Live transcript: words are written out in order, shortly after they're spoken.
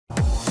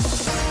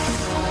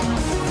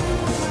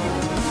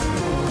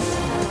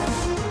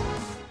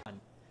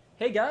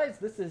Hey guys,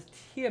 this is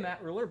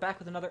TiamatRuler back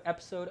with another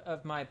episode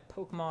of my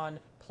Pokemon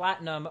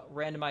Platinum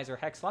Randomizer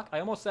Hexlocke. I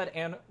almost said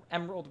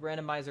Emerald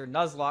Randomizer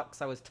Nuzlocke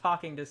because I was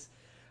talking to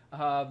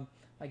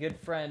my good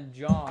friend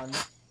John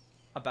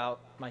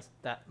about my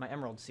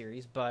Emerald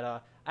series,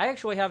 but I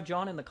actually have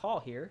John in the call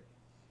here.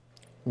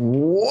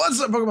 What's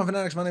up, Pokemon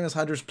Fanatics? My name is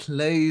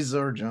JustPlayPokemon,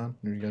 or John.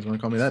 If you guys want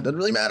to call me that, doesn't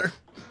really matter.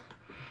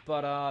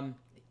 But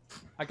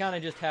I kind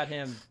of just had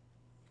him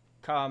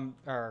come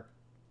or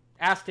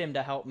asked him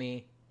to help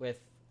me with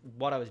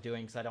what I was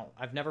doing because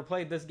I've never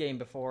played this game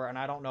before and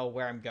I don't know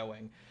where I'm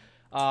going.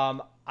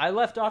 I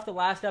left off the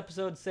last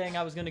episode saying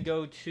I was going to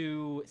go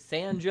to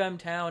Sand Gem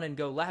Town and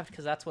go left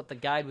because that's what the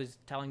guide was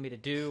telling me to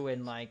do,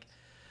 and like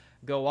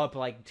go up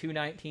like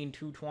 219,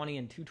 220,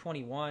 and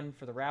 221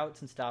 for the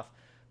routes and stuff.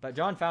 But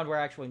John found where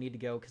I actually need to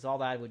go because all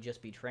that would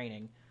just be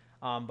training.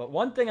 But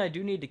one thing I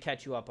do need to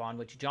catch you up on,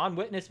 which John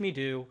witnessed me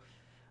do,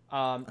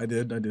 I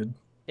did.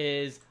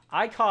 is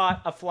I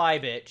caught a fly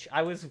bitch.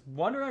 I was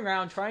wandering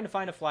around trying to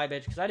find a fly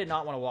bitch because I did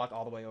not want to walk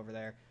all the way over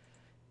there.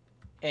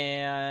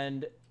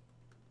 And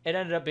it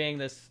ended up being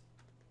this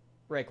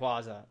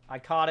Rayquaza. I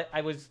caught it.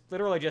 I was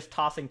literally just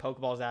tossing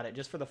Pokeballs at it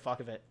just for the fuck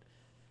of it.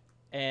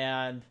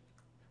 And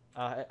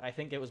I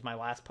think it was my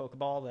last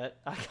Pokeball that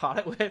I caught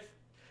it with.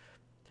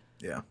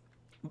 Yeah.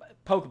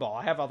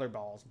 Pokeball. I have other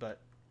balls, but...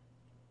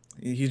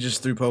 He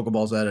just threw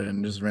Pokeballs at it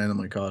and just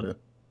randomly caught it.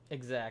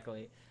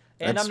 Exactly.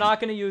 And I'm not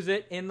going to use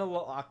it in the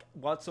lock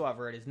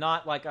whatsoever. It is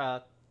not like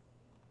a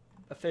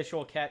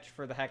official catch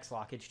for the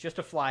Hexlocke. It's just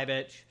a fly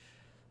bitch.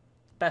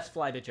 Best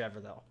fly bitch ever,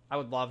 though. I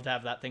would love to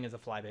have that thing as a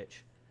fly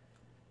bitch.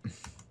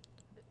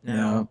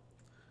 Now, yeah.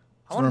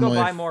 I want to go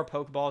buy more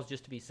Pokeballs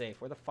just to be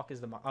safe. Where the fuck is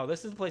the mart? Oh,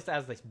 this is the place that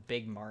has this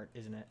big mart,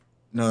 isn't it?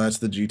 No, that's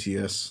the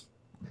GTS.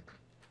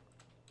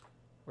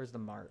 Where's the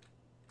mart?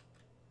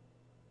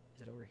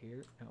 Is it over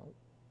here? No.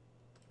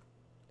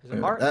 There's a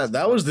mart.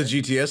 That was the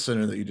GTS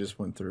center that you just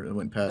went through and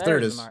went past. There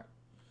it is. The mart.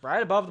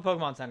 Right above the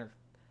Pokemon Center.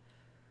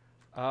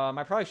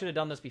 I probably should have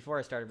done this before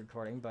I started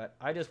recording, but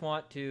I just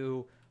want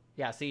to...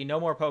 Yeah, see,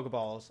 no more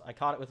Pokeballs. I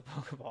caught it with a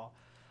Pokeball.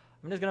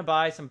 I'm just going to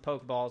buy some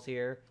Pokeballs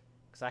here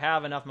because I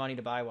have enough money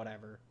to buy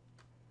whatever.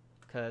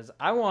 Because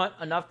I want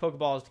enough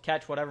Pokeballs to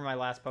catch whatever my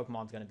last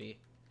Pokemon's going to be.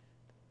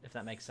 If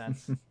that makes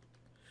sense.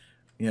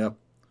 Yep.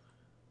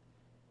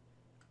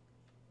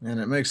 And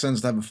it makes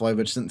sense to have a fly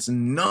bitch since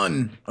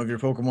none of your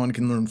Pokemon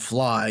can learn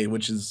fly,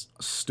 which is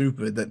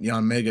stupid that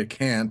Yanmega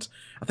can't.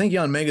 I think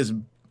Yanmega's...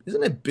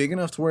 Isn't it big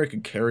enough to where it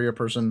could carry a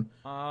person?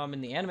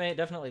 In the anime, it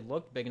definitely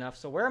looked big enough.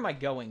 So where am I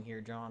going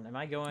here, John? Am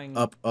I going...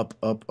 Up. Up,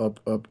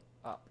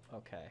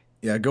 okay.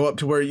 Yeah, go up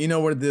to where... You know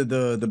where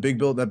the big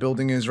that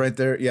building is right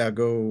there? Yeah,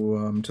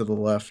 go to the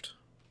left.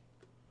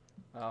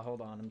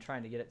 Hold on. I'm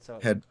trying to get it so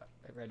it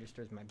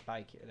registers my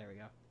bike here. There we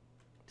go.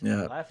 To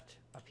the left?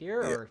 Up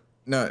here, or...?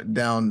 No,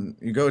 down.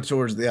 You go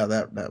towards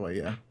that way.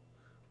 Yeah,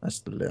 that's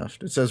the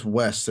left. It says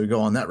west, so go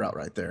on that route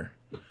right there.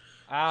 So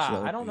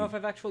I don't know if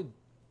I've actually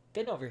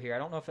been over here. I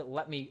don't know if it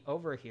let me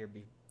over here.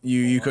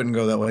 You couldn't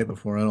go that way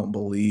before, I don't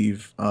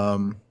believe.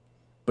 But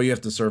you have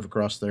to surf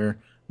across there.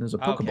 There's a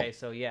Pokeball. Okay,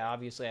 so yeah,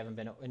 obviously I haven't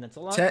been, and it's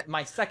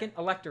my second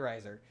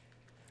Electrizer.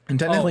 And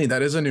technically,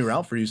 that is a new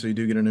route for you, so you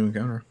do get a new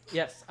encounter.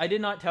 Yes, I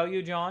did not tell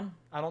you, John.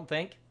 I don't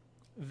think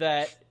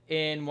that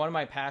in one of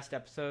my past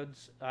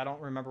episodes. I don't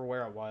remember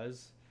where it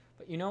was.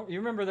 But you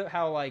remember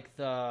how like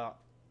the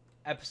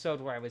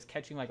episode where I was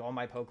catching like all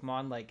my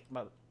Pokemon, like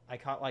I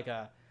caught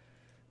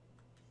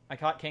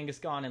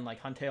Kangaskhan and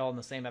like Huntail in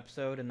the same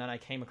episode, and then I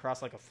came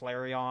across like a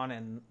Flareon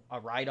and a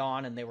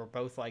Rhydon, and they were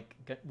both like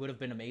would have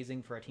been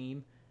amazing for a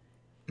team.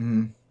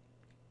 Mm-hmm.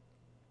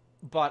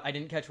 But I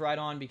didn't catch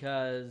Rhydon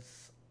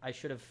because I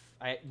should have.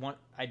 I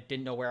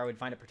didn't know where I would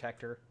find a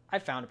Protector. I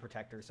found a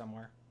Protector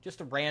somewhere, just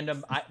a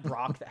random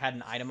rock that had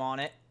an item on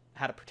it.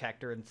 Had a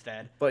Protector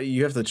instead. But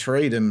you have to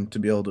trade him to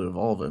be able to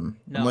evolve him.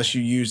 No, unless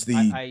you use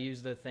the... I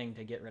use the thing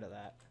to get rid of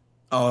that.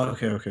 Oh,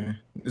 okay.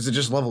 Is it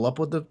just level up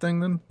with the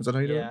thing then? Is that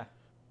how you do it? Yeah.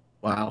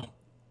 Wow.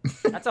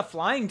 That's a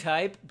flying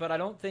type, but I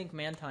don't think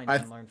Mantine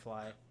can learn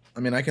fly.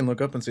 I mean, I can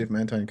look up and see if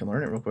Mantine can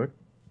learn it real quick.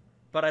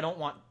 But I don't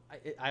want...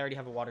 I already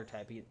have a water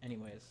type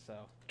anyways, so...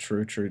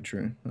 True.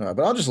 But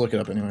I'll just look it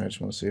up anyway. I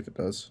just want to see if it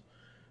does.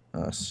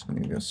 So I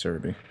need to go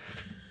Cerebi.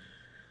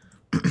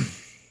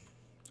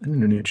 I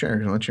need a new chair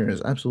because my chair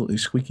is absolutely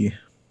squeaky.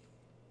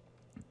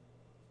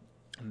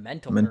 A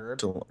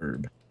mental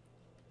herb.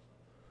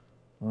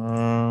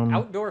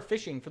 Outdoor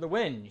fishing for the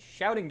win.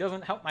 Shouting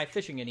doesn't help my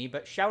fishing any,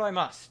 but shout I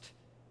must.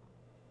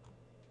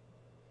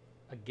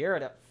 A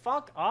Gyarados.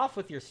 Fuck off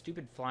with your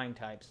stupid flying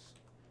types.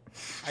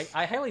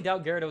 I highly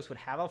doubt Gyarados would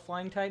have a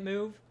flying type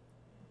move.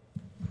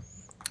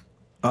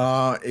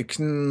 It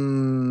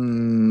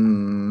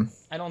can...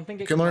 I don't think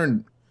it can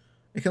learn...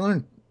 It can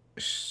learn...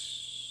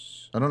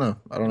 I don't know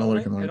what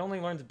it can learn. It only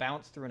learns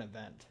bounce through an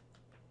event.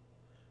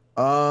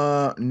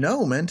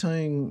 No,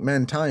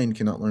 Mantine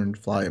cannot learn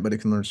fly, but it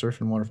can learn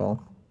surf and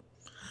waterfall.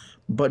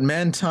 But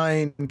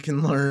Mantine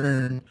can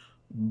learn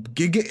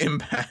Giga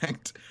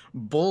Impact,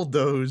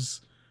 Bulldoze,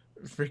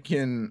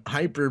 freaking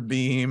Hyper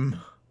Beam.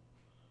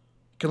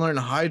 Can learn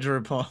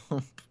Hydro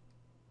Pump.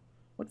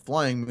 What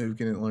flying move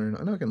can it learn?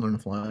 I know it can learn a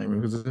flying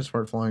move because it is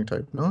part flying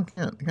type. No, it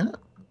can't. It can't.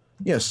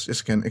 Yes,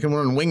 it can. It can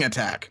learn wing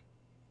attack.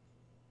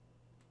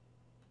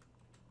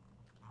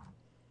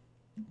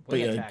 But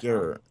Wing yeah, attack,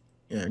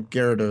 huh?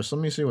 Gyarados.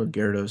 Let me see what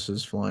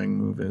Gyarados' flying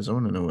move is. I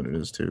want to know what it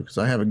is too, because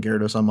I have a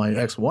Gyarados on my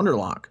X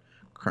Wonderlock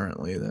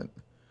currently. That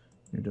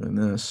you're doing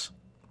this.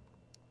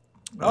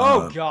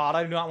 Oh god,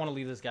 I do not want to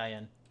leave this guy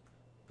in.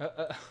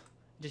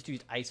 Just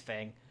used Ice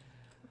Fang.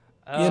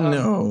 You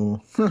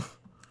know, no.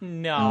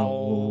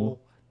 No.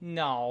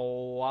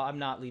 No, I'm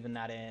not leaving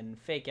that in.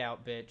 Fake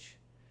out, bitch.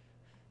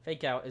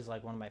 Fake out is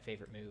like one of my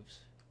favorite moves.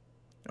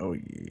 Oh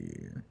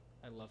yeah.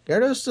 I love fake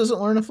Gyarados doesn't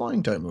learn a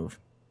flying type move.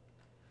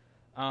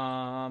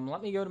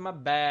 Let me go to my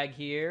bag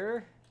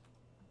here.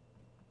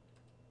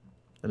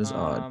 That is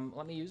odd.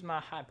 Let me use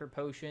my hyper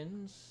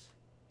potions.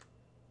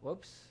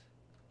 Whoops.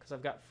 Because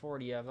I've got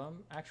 40 of them.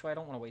 Actually, I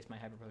don't want to waste my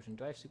hyper potion.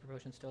 Do I have super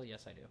potion still?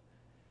 Yes, I do.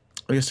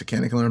 I guess it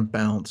can. It can learn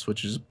bounce,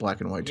 which is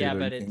black and white too. Yeah, Though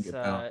but you can it's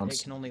get bounce.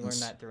 it can only learn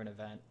that through an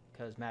event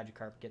because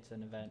Magikarp gets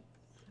an event.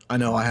 I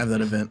know. I have that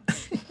event.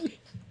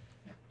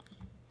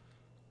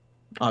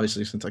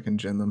 Obviously, since I can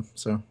gen them,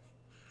 so.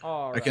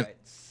 All I can. right.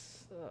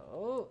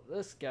 So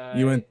this guy.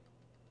 You went.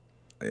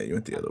 Yeah, you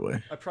went the other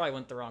way. I probably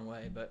went the wrong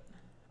way, but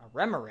a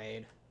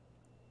Remoraid.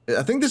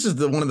 I think this is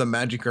the one of the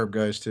Magikarp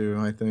guys too.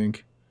 I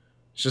think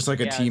it's just like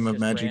a Yeah, team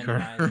it's of just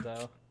randomized, Magikarp.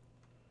 though.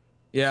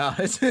 Yeah,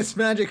 it's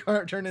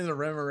Magikarp turned into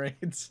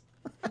Remoraids.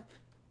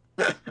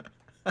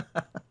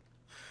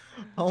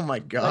 Oh my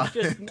god.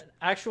 Let's just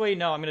actually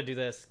no. I'm gonna do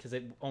this because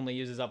it only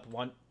uses up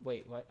one.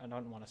 Wait, what? I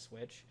don't want to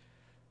switch.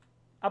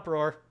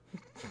 Uproar.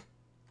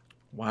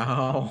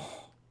 Wow.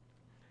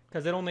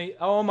 Because it only.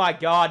 Oh my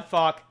god!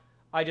 Fuck.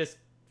 I just.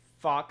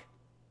 Fuck.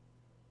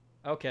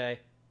 Okay.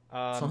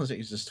 As long as it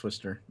uses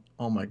Twister.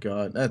 Oh my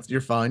god.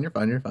 You're fine. You're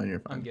fine. You're fine. You're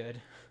fine. I'm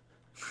good.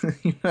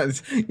 you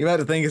had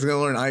to think it's gonna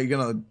learn. You're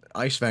gonna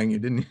Ice Fang you,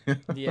 didn't you?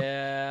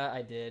 Yeah,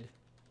 I did.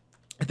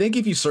 I think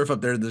if you surf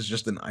up there, there's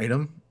just an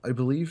item. I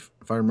believe,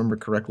 if I remember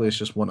correctly, it's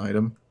just one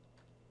item.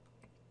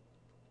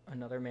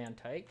 Another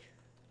Mantike.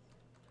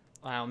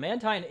 Wow,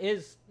 Mantine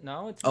is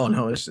no. It's Oh not.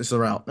 no, it's the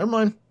route. Never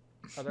mind.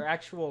 Are there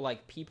actual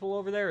like people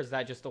over there? Or is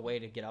that just a way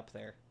to get up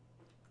there?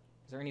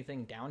 Is there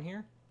anything down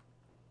here?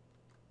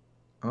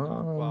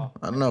 Well,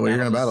 I don't know, but you're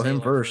gonna battle him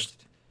Sailor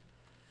first.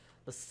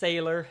 The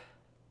sailor,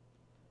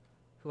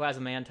 who has a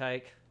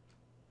Mantike.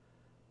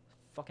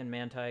 Fucking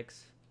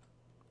Mantikes.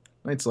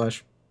 Night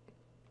Slash.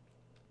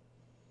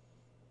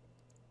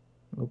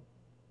 Oh.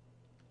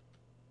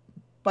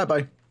 Bye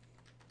bye.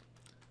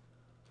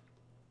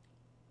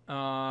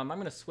 I'm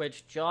gonna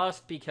switch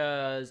just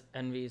because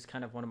Envy is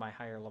kind of one of my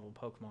higher level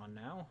Pokemon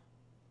now.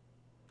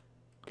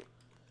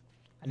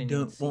 I didn't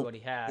even see what he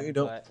had. You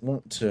don't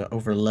want to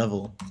over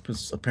level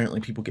because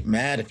apparently people get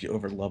mad if you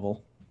over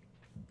level.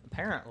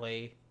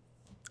 Apparently.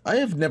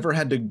 I've never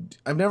had to do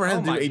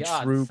a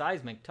true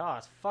Seismic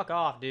Toss. Fuck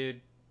off,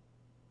 dude.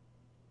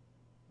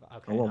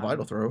 Okay. Oh, well,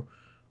 Vital Throw.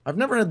 I've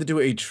never had to do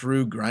a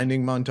true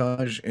grinding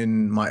montage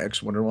in my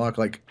X Wonderlock.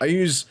 Like I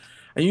use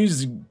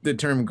the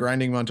term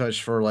grinding montage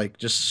for like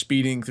just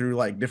speeding through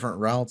like different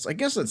routes. I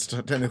guess it's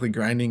technically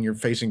grinding. You're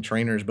facing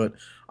trainers, but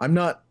I'm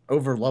not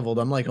over leveled.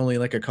 I'm like only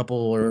like a couple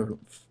or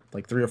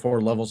like 3 or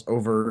 4 levels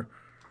over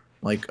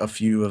like a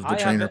few of the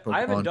trainer Pokemon. I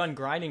haven't done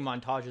grinding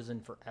montages in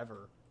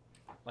forever.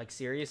 Like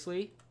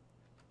seriously,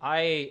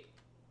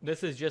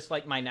 this is just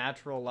like my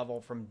natural level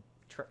from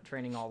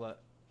training all the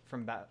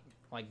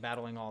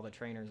battling all the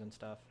trainers and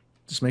stuff.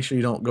 Just make sure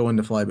you don't go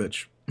into Fly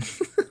Bitch.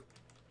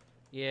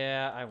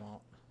 Yeah, I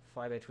won't.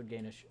 Flybitch would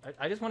gain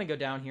I just want to go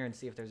down here and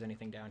see if there's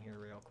anything down here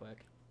real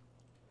quick.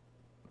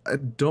 I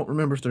don't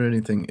remember if there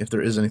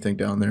is anything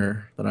down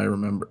there that I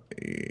remember.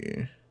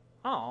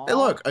 Oh. Hey,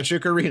 look, a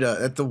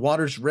Chikorita. The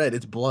water's red.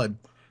 It's blood.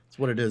 That's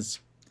what it is.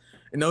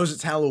 It knows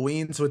it's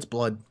Halloween, so it's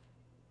blood.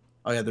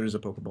 Oh yeah, there is a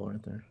Pokeball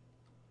right there.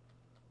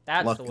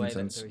 That's Luck the way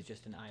incense. that there was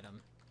just an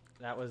item.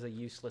 That was a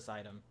useless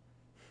item.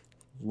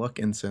 Luck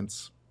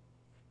incense.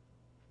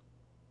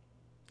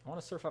 I want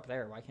to surf up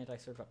there. Why can't I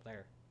surf up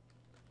there?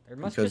 There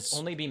must just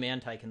only be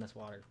Mantike in this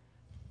water.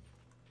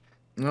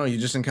 No, you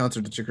just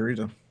encountered the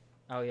Chikorita.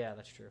 Oh yeah,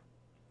 that's true.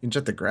 You can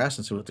check the grass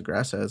and see what the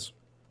grass has.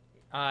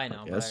 I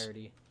know, but I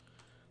already.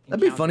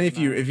 That'd be funny if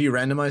you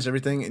randomize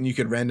everything and you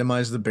could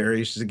randomize the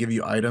berries to give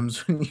you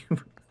items when you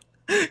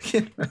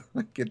get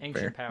Ancient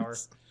berries. Power.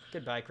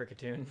 Goodbye,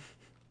 Cricketune.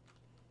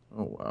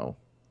 Oh wow.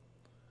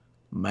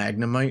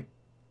 Magnemite?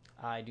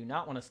 I do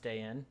not want to stay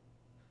in.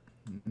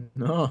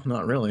 No,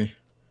 not really.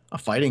 A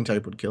fighting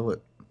type would kill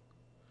it.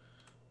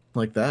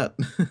 Like that.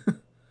 I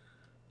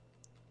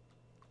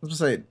was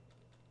gonna say,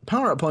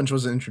 Power Up Punch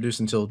wasn't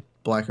introduced until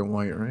Black and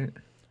White, right?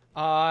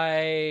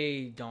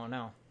 I don't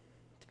know,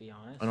 to be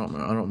honest. I don't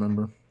know. I don't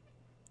remember.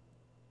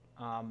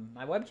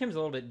 My webcam's a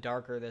little bit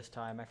darker this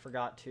time. I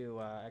forgot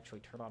to actually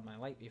turn on my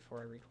light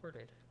before I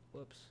recorded.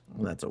 Whoops.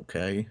 Well, that's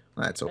okay.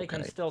 That's okay. They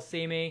can still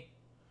see me.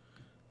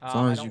 As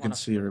long as you can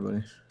see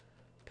everybody.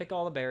 Pick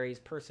all the berries.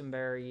 Person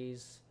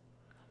berries.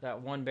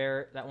 That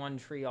one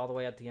tree all the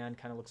way at the end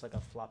kind of looks like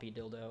a floppy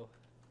dildo.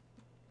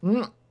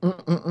 Do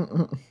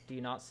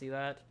you not see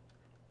that?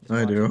 Just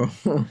I watch it.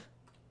 do.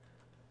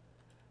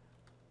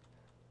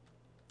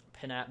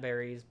 Pinat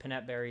berries.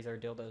 Pinat berries are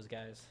dildos,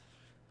 guys.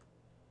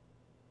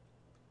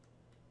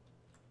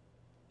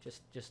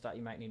 Just thought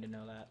you might need to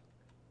know that.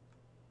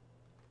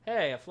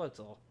 Hey, a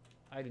Floatzel.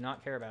 I do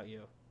not care about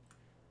you.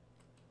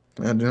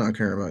 I do not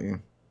care about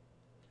you.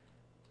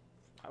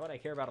 Why would I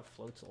care about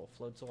a Floatzel?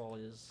 Floatzel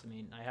is, I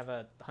mean, I have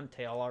a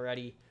Huntail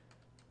already.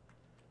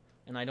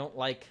 And I don't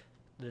like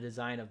the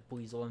design of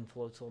Buizel and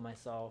Floatzel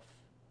myself.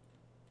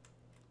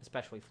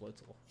 Especially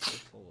Floatzel.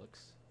 Floatzel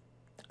looks...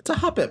 It's a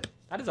Hoppip.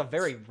 That is a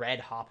very red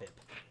Hoppip.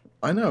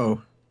 I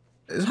know.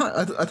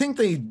 I think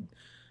they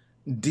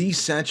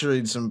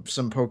desaturated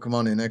some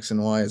Pokemon in X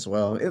and Y as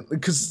well.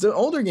 Because the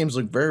older games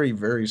look very,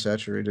 very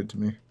saturated to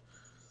me.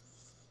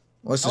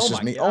 Unless it's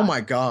just me. God. Oh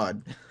my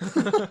god.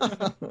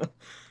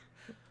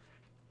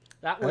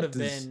 That would have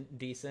been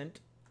decent.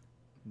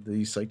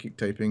 The psychic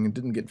typing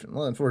didn't get...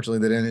 Well,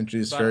 unfortunately, they didn't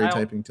introduce fairy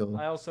typing till...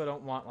 I also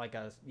don't want, like,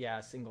 a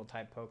single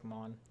type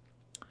Pokemon.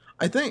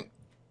 I think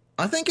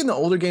in the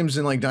older games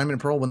in, like, Diamond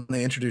and Pearl, when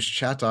they introduced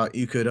Chatot,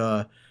 you could,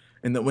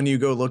 and that when you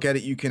go look at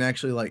it, you can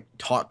actually, like,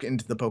 talk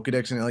into the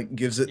Pokedex, and it, like,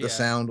 gives it the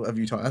sound of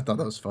you talk. I thought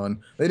that was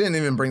fun. They didn't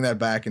even bring that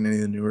back in any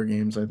of the newer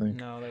games, I think.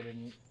 No, they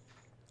didn't.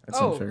 That's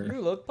unfair.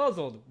 You look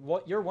puzzled.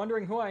 What, you're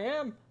wondering who I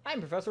am? I'm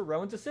Professor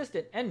Rowan's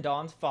assistant and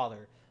Dawn's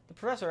father. The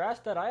professor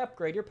asked that I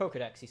upgrade your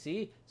Pokedex, you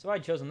see, so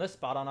I'd chosen this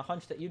spot on a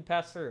hunch that you'd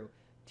pass through.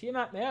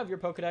 Tiamat, may I have your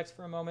Pokedex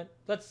for a moment?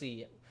 Let's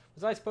see.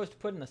 Was I supposed to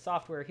put in the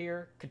software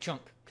here?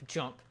 Ka-chunk,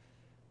 ka-chunk.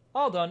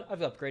 All done. I've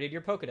upgraded your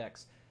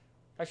Pokedex.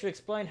 I should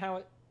explain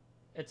how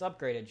it's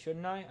upgraded,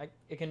 shouldn't I?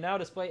 It can now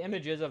display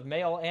images of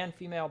male and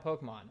female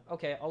Pokemon.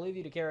 Okay, I'll leave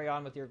you to carry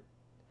on with your...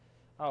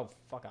 Oh,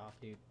 fuck off,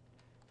 dude.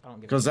 I don't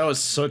give a... Because that was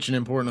such an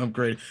important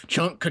upgrade.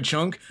 Chunk,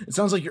 ka-chunk. It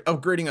sounds like you're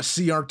upgrading a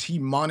CRT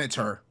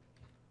monitor.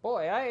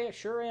 Boy, I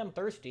sure am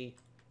thirsty.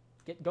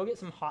 Go get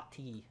some hot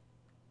tea.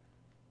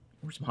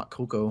 Where's some hot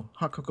cocoa?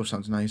 Hot cocoa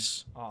sounds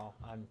nice. Oh,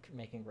 I'm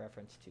making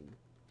reference to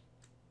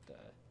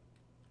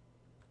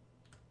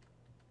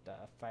the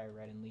Fire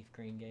Red and Leaf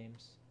Green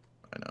games.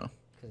 I know.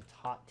 Because it's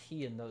hot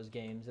tea in those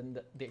games. And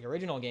the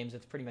original games,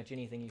 it's pretty much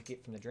anything you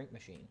get from the drink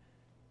machine.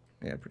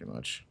 Yeah, pretty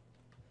much.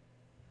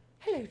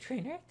 Hello,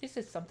 trainer. This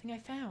is something I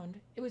found.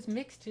 It was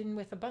mixed in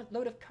with a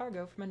buttload of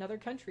cargo from another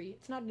country.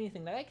 It's not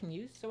anything that I can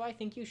use, so I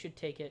think you should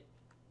take it.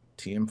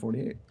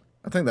 TM48.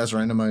 I think that's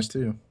randomized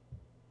too.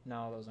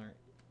 No, those aren't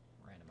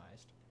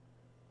randomized.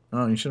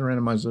 Oh, you should have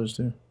randomized those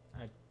too.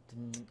 I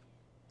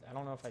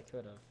don't know if I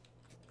could have.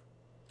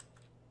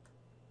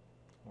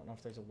 I don't know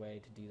if there's a way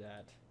to do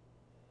that.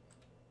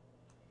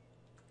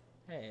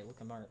 Hey, look,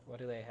 what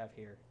do they have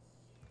here?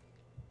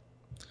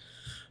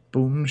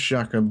 Boom,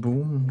 shaka,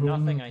 boom, boom.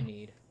 Nothing I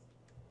need.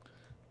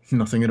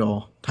 Nothing at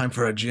all. Time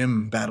for a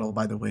gym battle,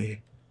 by the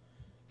way.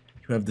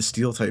 You have the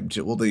steel type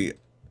gym. Well, the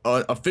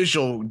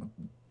official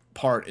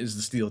part is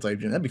the steel type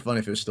gym. That'd be fun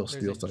if it was still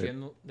steel type.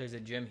 There's a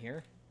gym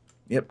here.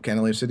 Yep,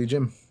 Canalave City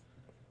Gym.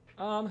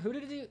 Who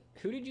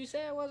did you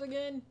say I was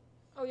again?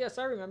 Oh yes,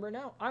 I remember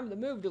now. I'm the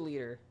move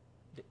deleter.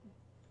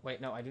 Wait,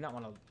 no, I do not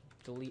want to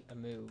delete a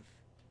move.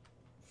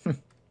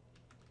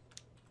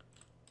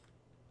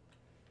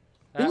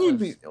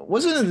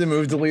 Wasn't it the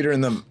move deleter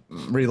in the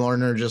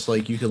relearner just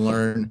like you can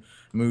learn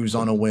moves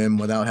on a whim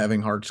without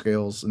having hard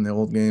scales in the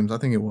old games? I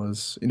think it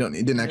was. You don't.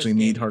 It didn't actually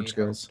need hard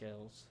scales.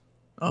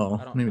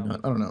 Oh, maybe not.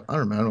 I don't know. I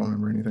don't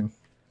remember anything.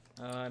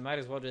 I might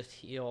as well just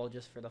heal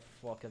just for the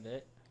fuck of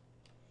it.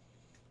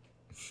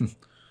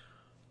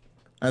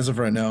 As of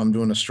right now, I'm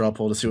doing a straw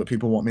poll to see what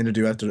people want me to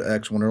do after the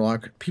X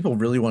Wonderlock. People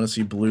really want to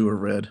see blue or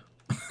red.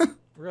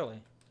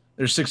 Really?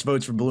 There's 6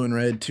 votes for blue and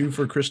red, 2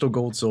 for crystal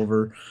gold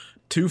silver,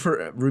 2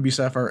 for ruby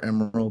sapphire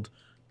emerald,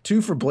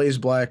 2 for blaze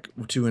black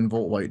 2 and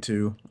volt white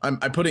 2. I'm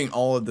putting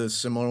all of the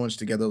similar ones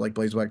together like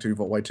blaze black 2,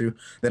 volt white 2.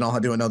 Then I'll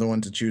do another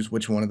one to choose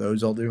which one of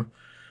those I'll do.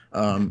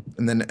 And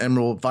then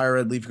emerald, fire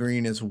red, leaf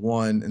green is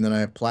 1, and then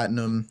I have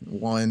platinum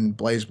 1,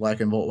 blaze black,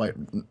 and volt white.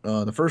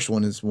 The first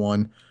one is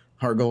 1.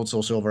 Heart gold,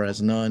 soul silver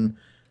has none.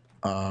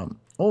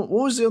 What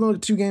was the other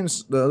 2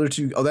 games? The other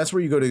 2? Oh, that's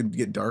where you go to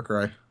get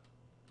Darkrai.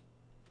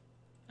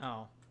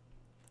 Oh.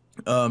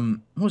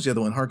 What was the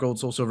other one? Heart gold,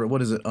 soul silver.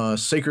 What is it?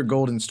 Sacred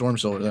gold and storm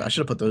silver. I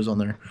should have put those on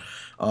there.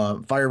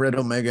 Fire red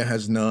omega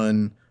has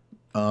none.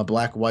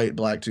 Black white,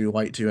 black 2,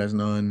 white 2 has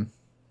none.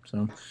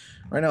 So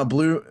right now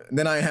blue.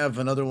 Then I have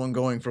another one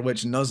going for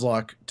which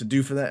Nuzlocke to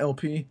do for that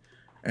LP,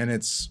 and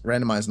it's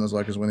randomized.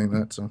 Nuzlocke is winning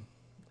that. So.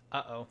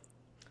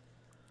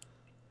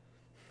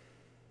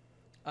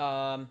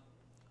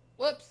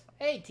 Whoops.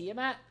 Hey,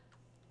 Tiamat.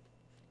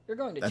 You're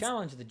going to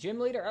challenge the gym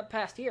leader up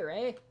past here,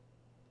 eh?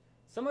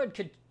 Someone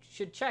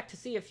should check to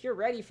see if you're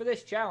ready for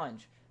this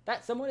challenge.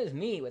 That someone is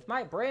me with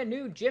my brand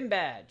new gym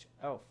badge.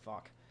 Oh,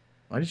 fuck.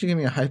 Why did you give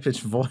me a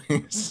high-pitched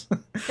voice?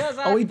 Because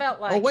I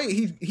felt like... Oh,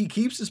 wait, he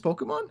keeps his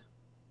Pokemon?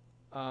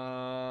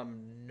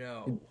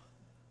 No.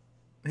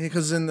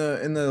 Because in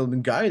the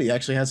guide, he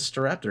actually has a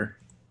Staraptor.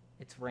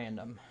 It's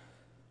random.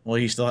 Well,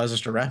 he still has a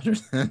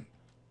Staraptor then.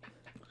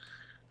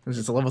 Because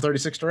it's a level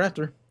 36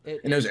 Staraptor.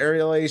 It And there's is.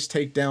 aerial ace,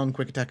 takedown,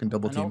 quick attack, and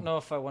double I team. don't know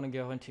if I want to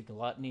go into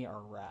Gluttony or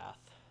Wrath.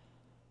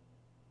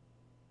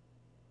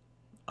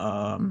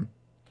 Um,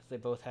 Because they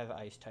both have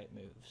ice-type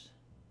moves.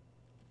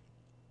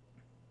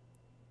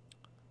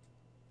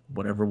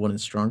 whatever one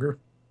is stronger.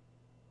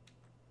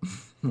 I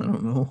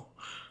don't know.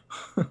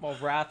 Well,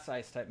 Wrath's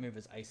ice-type move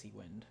is Icy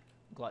Wind.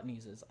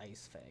 Gluttony's is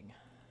Ice Fang.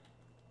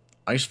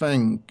 Ice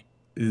Fang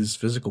is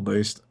physical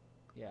based.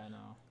 Yeah, I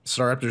know.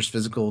 Staraptor's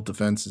physical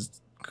defense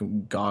is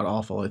god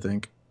awful, I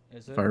think.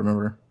 Is If it? I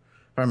remember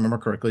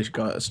correctly,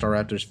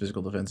 Staraptor's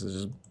physical defense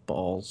is just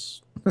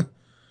balls.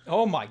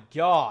 Oh my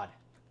god!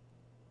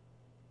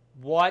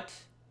 What?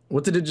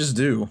 What did it just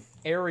do?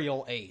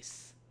 Aerial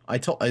Ace. I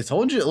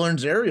told you it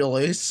learns aerial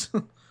ace.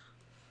 Do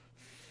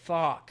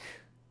Fuck.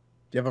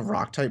 you have a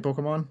rock type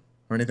Pokemon?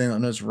 Or anything that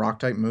knows rock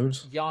type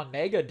moves? Yon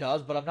Mega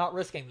does, but I'm not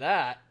risking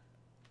that.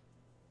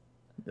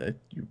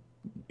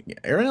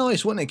 Aerial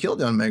Ace wouldn't have killed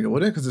down Mega,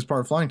 would it? Because it's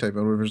part flying type.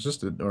 It would have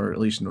resisted, or at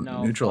least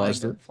No,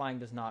 neutralized it. flying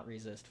does not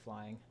resist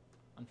flying,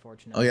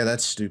 unfortunately. Oh yeah,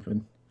 that's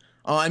stupid.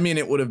 Oh, I mean,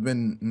 it would have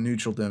been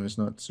neutral damage,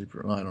 not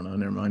super. I don't know.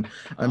 Never mind.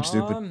 I'm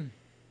stupid.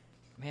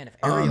 Man, if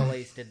Aerial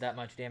Ace did that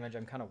much damage,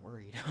 I'm kind of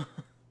worried.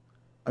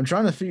 I'm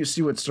trying to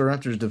see what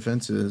Staraptor's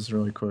defense is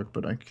really quick,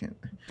 but I can't.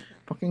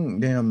 Fucking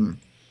damn.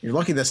 You're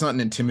lucky that's not an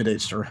Intimidate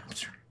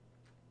Staraptor.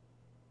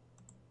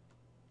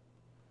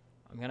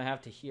 I'm gonna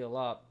have to heal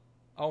up.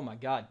 Oh my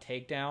god,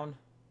 takedown.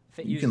 If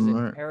it You uses can an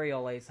learn.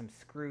 Aerial Ace, I'm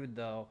screwed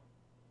though.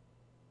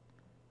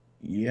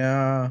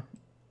 Yeah.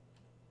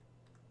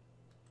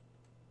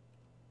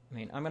 I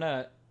mean, I'm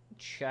gonna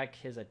check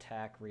his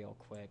attack real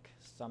quick.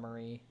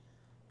 Summary.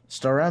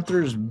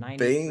 Staraptor's 93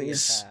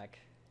 base. attack.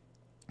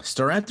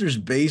 Staraptor's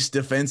base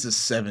defense is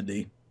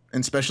 70,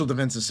 and special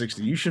defense is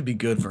 60. You should be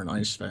good for an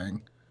Ice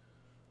Fang.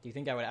 Do you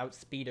think I would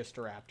outspeed a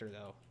Staraptor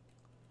though?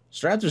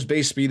 Staraptor's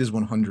base speed is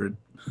 100.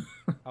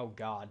 Oh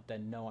god,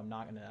 then no, I'm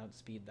not gonna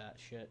outspeed that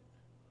shit.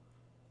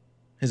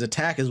 His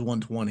attack is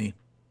 120.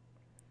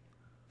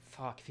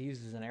 Fuck, if he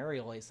uses an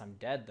Aerial Ace, I'm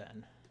dead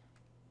then.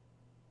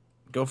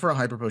 Go for a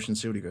Hyper Potion,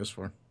 see what he goes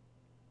for.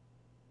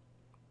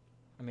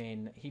 I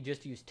mean, he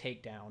just used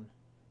takedown.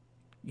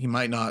 He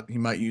might not. He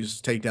might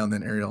use Takedown,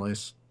 then Aerial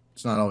Ace.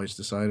 It's not always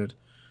decided.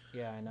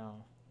 Yeah, I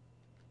know.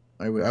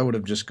 I would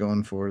have just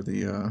gone for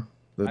the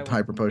would-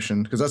 Hyper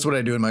Potion, because that's what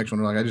I do in my X1.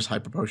 Like, I just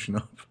Hyper Potion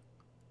up.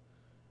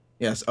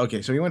 Yes,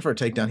 okay, so he went for a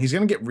Takedown. He's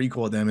going to get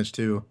recoil damage,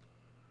 too.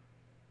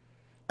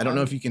 I don't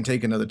know if you can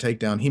take another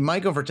Takedown. He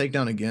might go for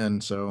Takedown again,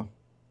 so...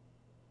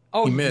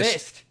 Oh, He he missed.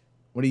 missed.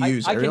 What do you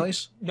use, Aerial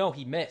Ace? No,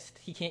 he missed.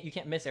 You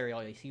can't miss Aerial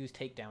Ace. He used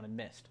takedown and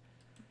missed.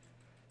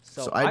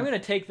 So I'm gonna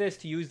take this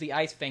to use the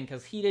Ice Fang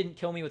because he didn't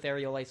kill me with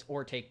Aerial Ace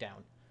or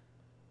takedown.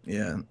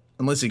 Yeah,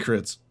 unless he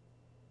crits.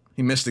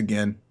 He missed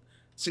again.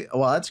 See,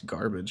 well, that's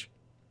garbage.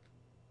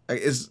 I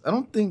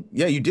don't think...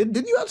 Yeah, you did.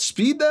 Did you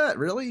outspeed that?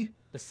 Really?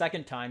 The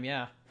second time,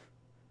 yeah,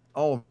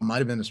 Oh, might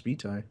have been a speed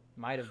tie.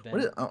 might have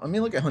been. Let me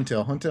look at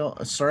Huntail.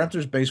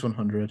 Staraptor's base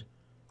 100.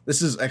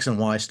 This is X and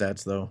Y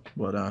stats, though.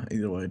 But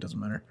either way, it doesn't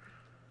matter.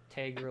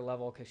 Tiger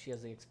level because she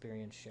has the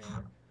experience share.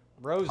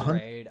 Rose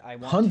Raid, I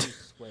want to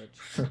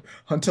switch.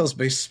 Huntail's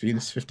base speed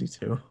is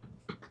 52. Are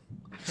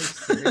you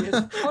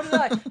serious?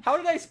 How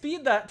did I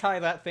speed tie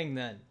that thing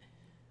then?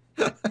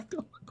 I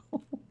don't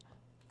know.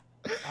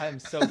 I am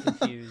so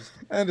confused.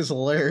 That is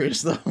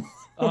hilarious, though.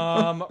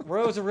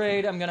 Rose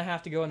Raid, I'm gonna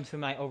have to go into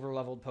my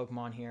overleveled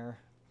Pokemon here.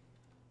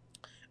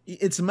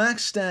 Its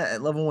max stat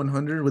at level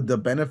 100 with the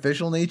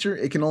beneficial nature,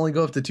 it can only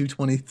go up to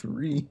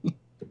 223.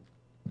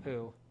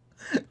 Who?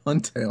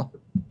 Huntail.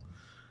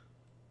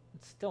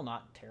 It's still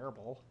not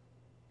terrible.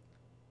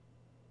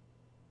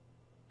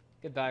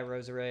 Goodbye,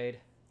 Roserade.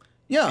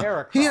 Yeah,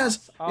 Heracross. he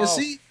has. Oh, You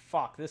see?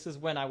 fuck. This is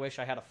when I wish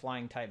I had a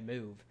flying type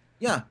move.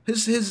 Yeah,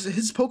 his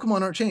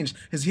Pokemon aren't changed.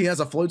 He has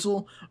a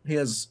Floatzel, he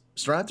has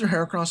Staraptor,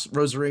 Heracross,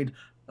 Roserade.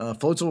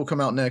 Floatzel will come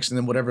out next, and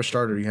then whatever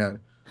starter he had.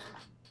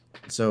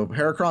 So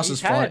Heracross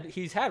is fine.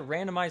 He's had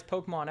randomized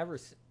Pokemon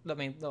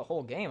the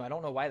whole game. I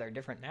don't know why they're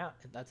different now.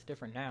 That's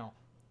different now.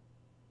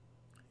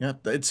 Yeah,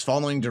 it's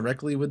following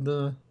directly with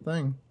the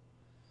thing.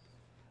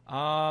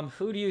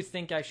 Who do you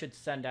think I should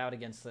send out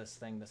against this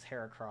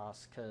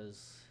Heracross?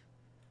 Because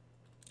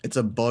It's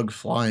a bug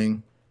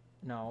flying.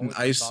 no, An it's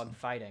ice- bug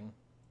fighting.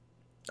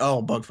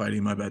 Oh, bug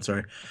fighting. My bad.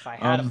 Sorry. If I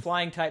had a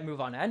flying type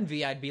move on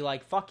Envy, I'd be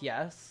like, fuck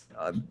yes.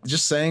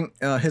 Just saying.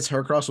 His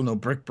Heracross will know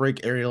Brick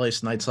Break, Aerial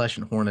Ace, Night Slash,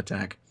 and Horn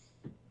Attack.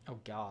 Oh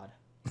god.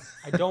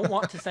 I don't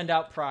want to send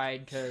out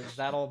Pride because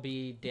that'll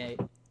be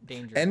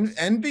dangerous. And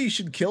Envy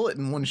should kill it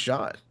in one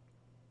shot.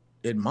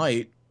 It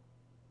might,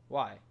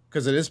 Why?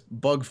 because it is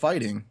bug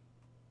fighting.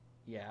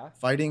 Yeah.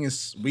 Fighting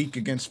is weak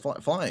against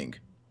flying.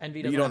 Envy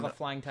You doesn't don't have know. a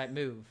flying type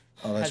move.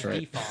 Oh, that's It has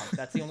right. Defog.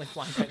 That's the only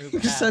flying type move You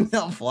it has. send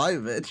out Fly,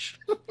 bitch.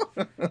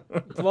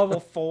 It's level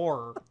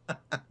 4.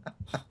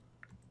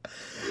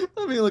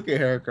 Let me look at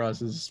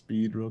Heracross's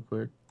speed real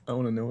quick. I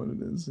want to know what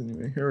it is.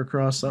 Anyway,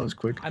 Heracross, that was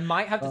quick. I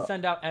might have to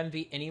send out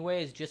Envy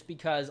anyways, just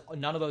because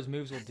none of those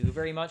moves will do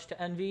very much to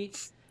Envy,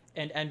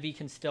 and Envy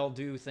can still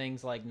do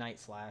things like Night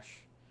Slash.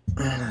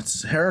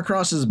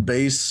 Heracross's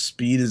base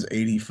speed is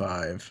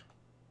 85.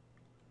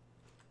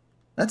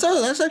 That's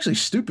actually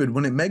stupid.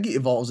 When it mega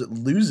evolves, it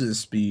loses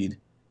speed.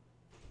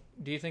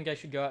 Do you think I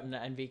should go out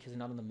into Envy because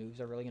none of the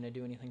moves are really going to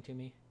do anything to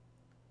me?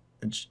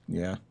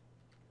 Yeah.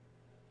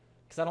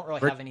 Because I don't really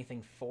have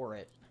anything for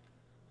it.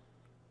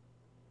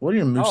 What are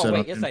your moveset? Oh,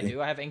 wait, yes I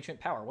do. I have Ancient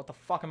Power. What the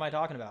fuck am I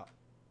talking about?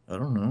 I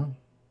don't know.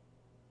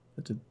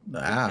 It did,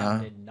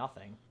 did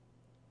nothing.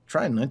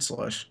 Try Night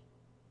Slash.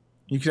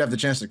 You could have the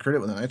chance to crit it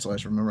with a Night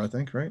Slash, remember, I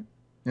think, right?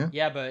 Yeah?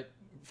 Yeah, but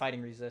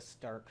Fighting resists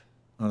Dark.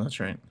 Oh, that's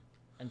right.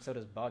 And so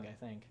does Bug, I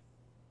think.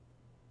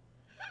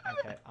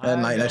 Okay.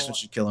 Next one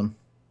should kill him.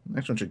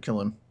 Next one should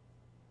kill him.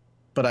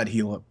 But I'd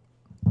heal up.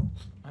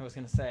 I was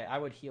going to say, I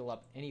would heal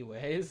up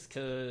anyways,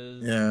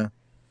 because... Yeah.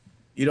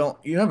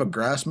 You have a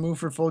grass move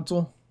for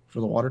Floatzel? For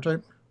the water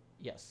type?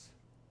 Yes.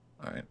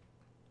 Alright.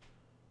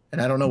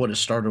 And I don't know what his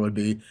starter would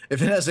be. If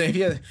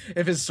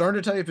his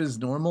starter type is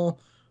normal,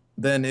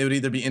 then it would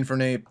either be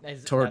Infernape,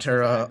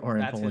 Torterra, or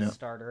Empoleon. That's his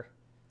starter.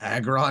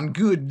 Aggron,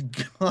 good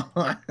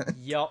god.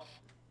 Yup.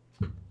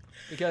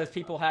 Because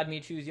people had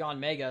me choose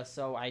Yanmega,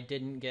 so I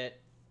didn't get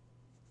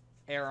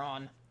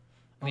Aeron.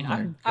 I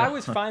mean, I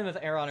was fine with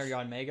Aeron or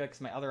Yanmega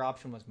because my other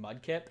option was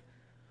Mudkip.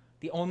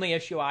 The only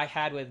issue I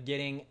had with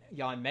getting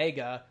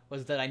Yanmega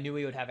was that I knew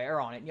he would have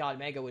Aeron, and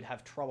Yanmega would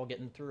have trouble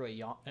getting through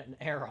an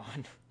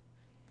Aeron.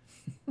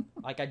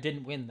 Like, I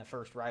didn't win the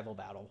first rival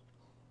battle.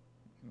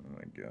 Oh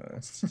my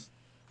gosh.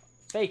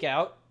 Fake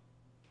out.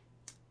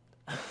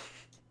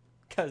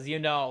 Because,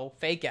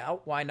 fake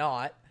out. Why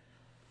not?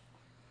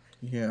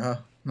 Yeah,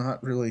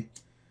 not really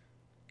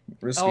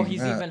risking Oh,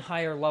 he's that. even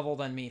higher level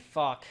than me.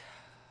 Fuck.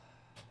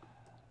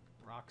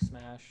 Rock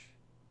Smash.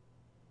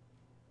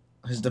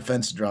 His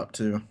defense dropped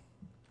too.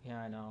 Yeah,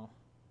 I know.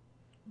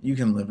 You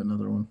can live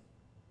another one.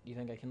 You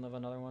think I can live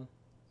another one?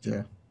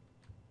 Yeah.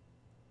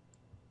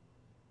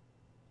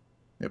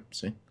 Yep,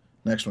 see?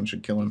 Next one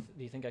should kill him.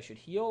 Do you think I should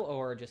heal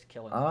or just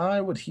kill him? I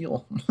would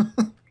heal.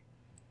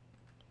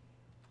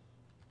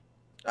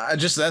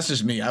 That's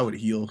just me. I would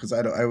heal because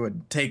I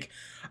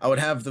would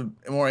have the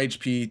more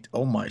HP.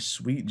 Oh my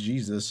sweet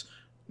Jesus!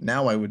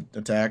 Now I would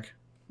attack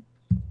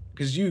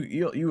because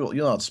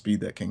you'll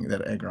outspeed that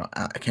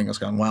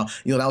Kangaskhan. Wow,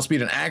 you'll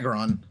outspeed an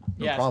Aggron.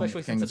 No yeah, problem,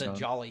 especially since it's a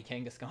jolly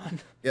Kangaskhan.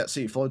 Yeah,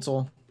 see,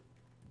 Floatzel.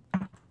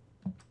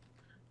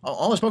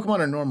 All his Pokemon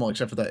are normal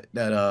except for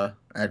that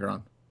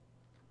Aggron.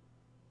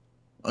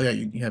 Oh yeah,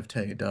 you have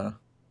Tay. Duh.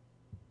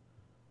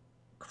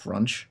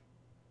 Crunch.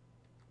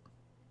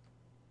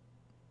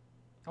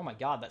 Oh my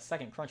god, that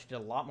second crunch did a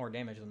lot more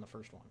damage than the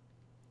first one.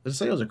 Did it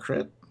say it was a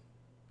crit?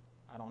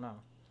 I don't know.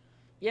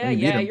 Yeah,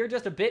 you're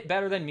just a bit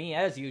better than me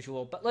as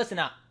usual. But listen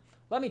up.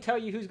 Let me tell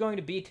you who's going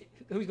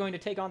to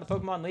take on the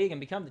Pokemon League and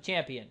become the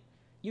champion.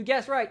 You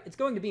guessed right, it's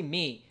going to be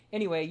me.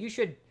 Anyway, you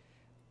should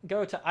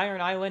go to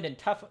Iron Island and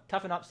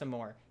toughen up some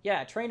more.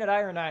 Yeah, train at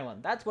Iron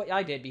Island. That's what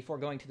I did before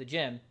going to the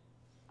gym.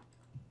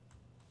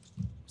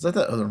 Is that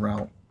other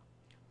route?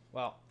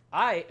 Well,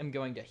 I am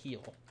going to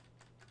heal.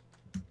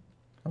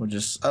 I would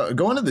just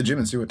go into the gym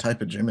and see what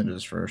type of gym it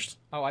is first.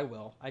 Oh, I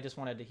will. I just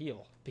wanted to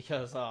heal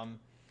because I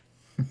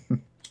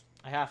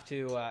have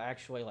to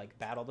actually like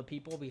battle the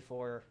people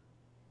before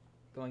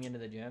going into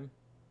the gym.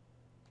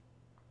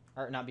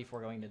 Or not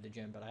before going to the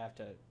gym, but I have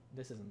to.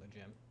 This isn't the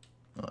gym.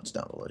 Oh, it's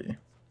down below you.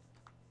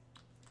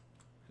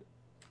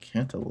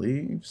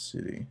 Cantilever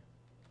City.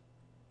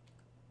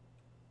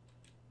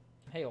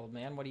 Hey, old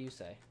man, what do you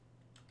say?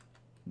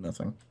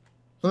 Nothing.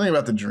 Something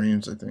about the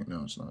dreams, I think.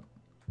 No, it's not.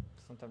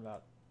 Something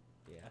about,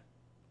 yeah.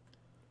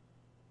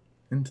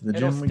 Into the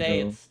gym we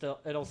go.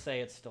 It'll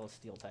say it's still a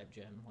steel type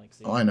gym. Like,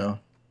 see. Oh, I know.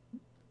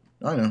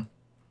 I know.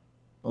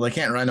 Well, they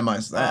can't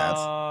randomize that.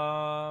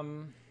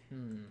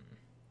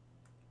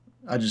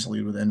 I just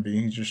lead with Envy.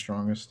 He's your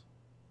strongest.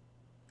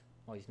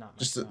 Well, he's not.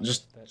 Just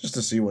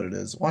to see what it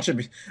is. Watch it.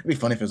 It'd be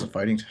funny if it was a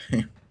fighting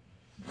team.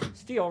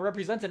 Steel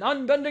represents an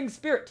unbending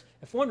spirit.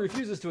 If one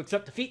refuses to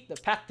accept defeat, the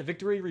path to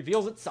victory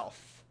reveals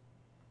itself.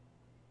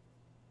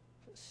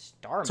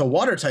 Starmie. It's a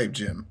water type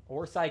gym.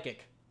 Or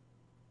psychic.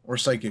 Or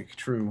psychic,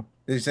 true.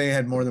 Did they say it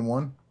had more than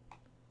one?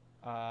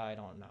 I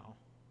don't know.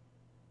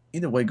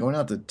 Either way, going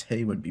out to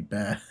Tay would be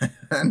bad.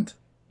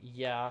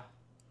 Yeah.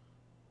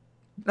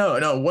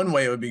 No, one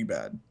way it would be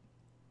bad.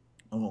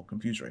 Oh,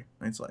 confuse ray.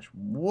 Night Slash.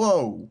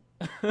 Whoa.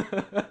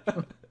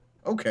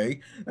 Okay,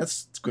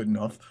 that's good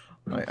enough.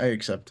 I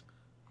accept.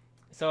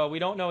 So we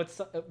don't know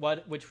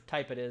which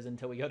type it is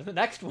until we go to the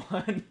next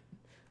one.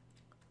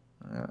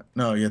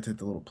 No, you have to hit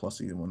the little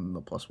plussy one,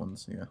 the plus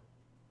ones. Yeah.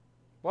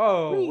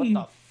 Whoa! Whee!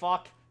 What the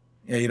fuck?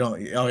 Yeah, you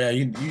don't. Oh yeah,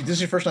 you. This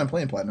is your first time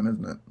playing Platinum,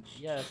 isn't it?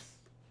 Yes.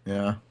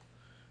 Yeah.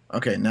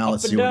 Okay, now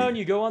let's see. Up and down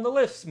you go on the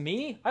lifts.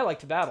 Me, I like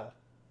to battle.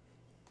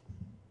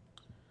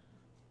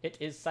 It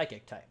is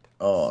psychic type.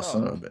 Oh,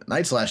 son of a bit.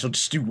 Night Slash will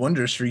just do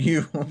wonders for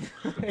you.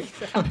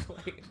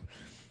 Exactly.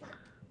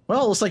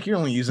 Well, it looks like you're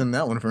only using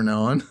that one from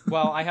now on.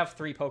 Well, I have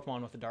 3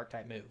 Pokemon with the dark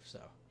type move, so.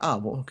 Ah,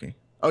 well, okay.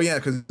 Oh yeah,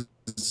 because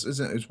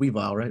it's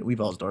Weavile, right?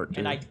 Weavile's dark too.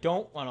 And I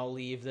don't want to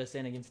leave this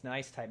in against the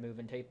ice type move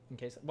in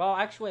case. Well,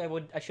 actually,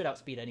 I should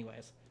outspeed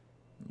anyways.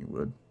 You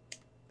would.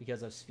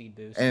 because of speed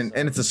boost. And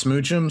it's a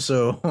smoochum,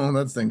 so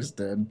that thing's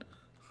dead.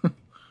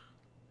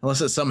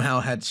 Unless it somehow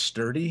had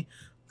sturdy.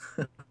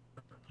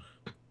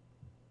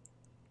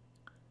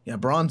 Yeah,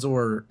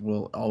 Bronzor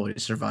will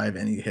always survive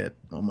any hit,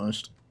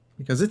 almost.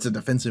 Because it's a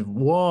defensive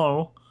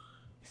wall.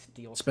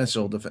 Steel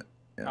Special defense.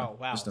 Yeah, oh,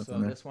 wow. So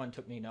there. this one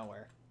took me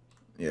nowhere.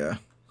 Yeah.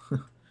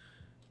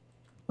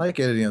 Like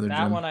any other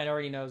That gym. one I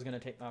already know is going to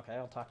take... Okay,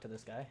 I'll talk to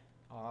this guy.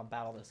 I'll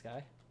battle this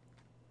guy.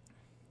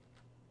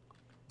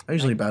 I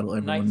usually battle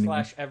everyone.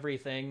 Night /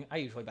 everything. I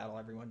usually battle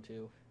everyone,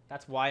 too.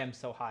 That's why I'm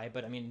so high,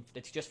 but I mean,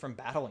 it's just from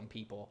battling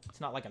people.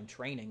 It's not like I'm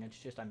training, it's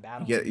just I'm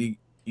battling.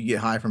 You get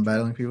high from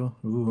battling people?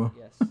 Ooh.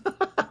 Yes.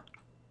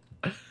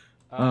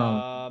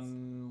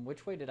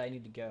 Which way did I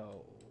need to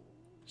go?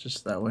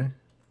 Just that way.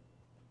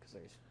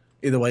 There's...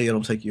 Either way,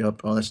 it'll take you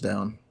up. Oh, that's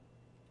down.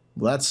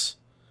 Well, that's...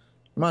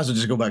 You might as well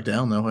just go back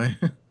down that way.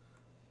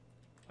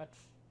 What?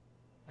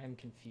 I'm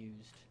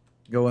confused.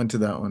 Go into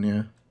that one,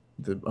 yeah.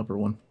 The upper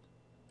one.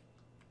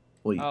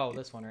 Well, oh,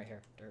 this one right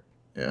here. Dirt.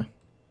 Yeah.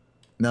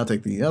 Now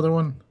take the other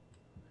one.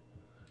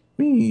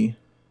 Whee!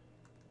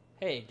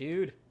 Hey,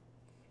 dude.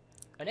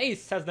 An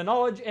ace has the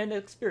knowledge and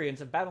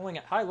experience of battling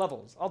at high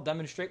levels. I'll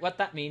demonstrate what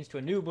that means to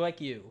a noob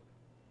like you.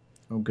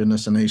 Oh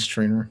goodness, an ace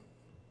trainer.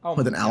 Oh,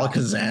 with an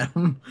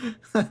Alakazam.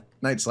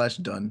 Night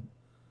 / done.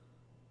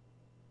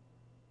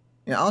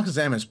 Yeah,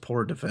 Alakazam has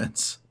poor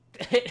defense.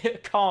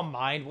 Calm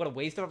mind. What a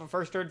waste of a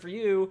first turn for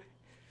you.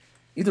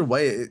 Either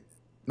way,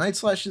 Night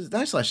Slash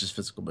is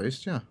physical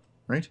based, yeah.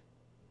 Right?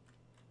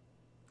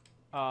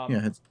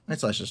 Yeah, Night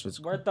Slash is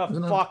physical. Where the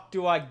fuck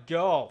do I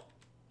go?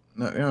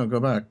 No, go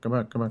back.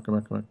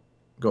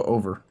 Go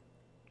over.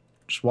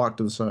 Just walk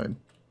to the side.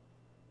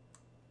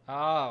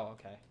 Oh,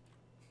 okay.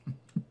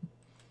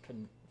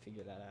 Couldn't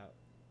figure that out.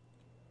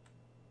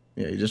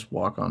 Yeah, you just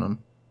walk on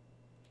them.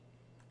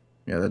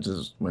 Yeah, that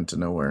just went to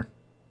nowhere.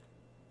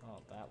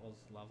 Oh, that was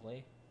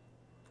lovely.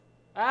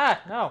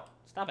 Ah, no.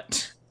 Stop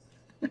it.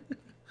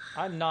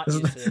 I'm not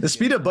used to this. The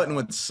speed up button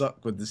would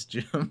suck with this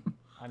gym.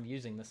 I'm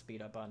using the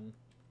speed up button.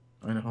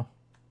 I know.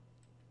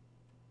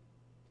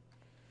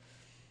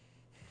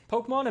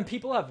 Pokemon and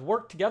people have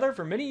worked together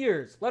for many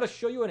years. Let us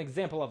show you an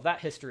example of that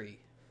history.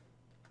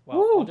 Well,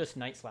 Woo! I'll just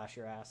Night Slash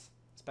your ass.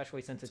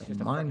 Especially since it's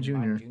just a Mime fucking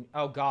Junior. Mime Junior.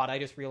 Oh god, I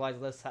just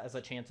realized this has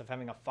a chance of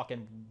having a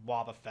fucking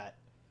Wobbuffet.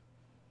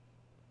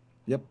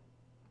 Yep.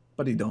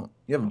 But you don't.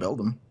 You have a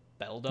Beldum.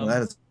 Beldum? Well,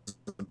 that is...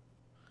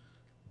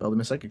 Beldum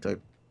is Psychic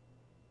type.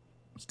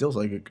 Still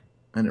Psychic.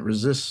 And it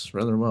resists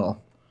rather well.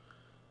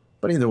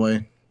 But either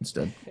way, it's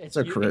dead. It's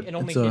a crit. It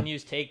only can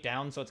use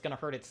Takedown, so it's going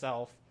to hurt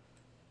itself.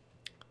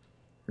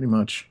 Pretty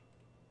much.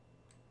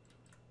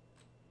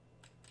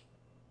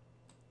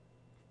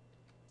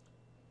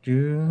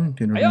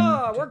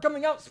 Hiya! We're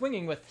coming out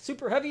swinging with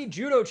super heavy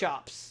judo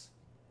chops.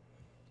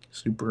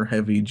 Super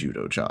heavy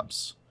judo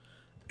chops.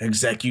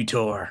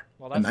 Executor.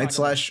 Well, a Night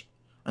Slash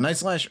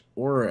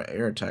or an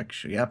air attack.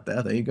 Yep,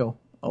 there you go.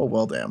 Oh,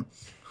 well, damn.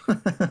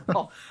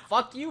 Oh,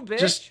 fuck you,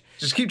 bitch.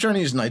 Just keep trying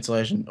to use Night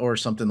Slash or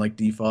something like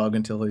Defog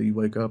until you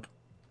wake up.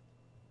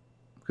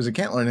 Because it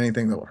can't learn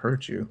anything that will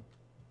hurt you.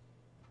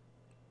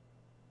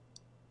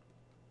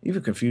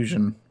 Even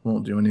Confusion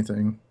won't do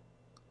anything.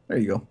 There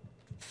you go.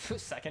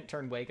 Second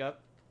turn wake up.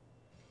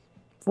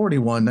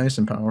 41, nice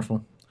and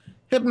powerful.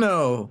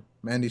 Hypno,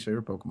 Mandy's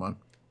favorite Pokemon.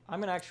 I'm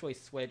going to actually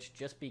switch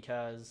just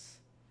because...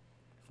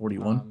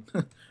 41.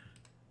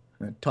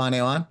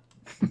 21.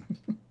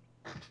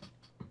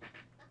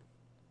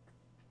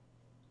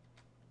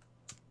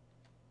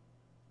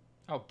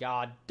 Oh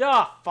god.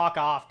 Duh! Fuck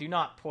off. Do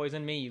not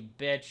poison me, you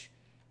bitch.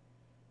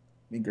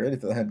 Be great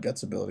if it had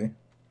Guts ability.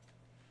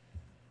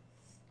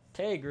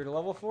 Tay grew to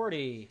level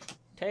 40.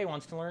 Tay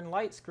wants to learn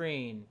Light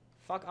Screen.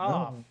 Fuck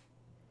off. No.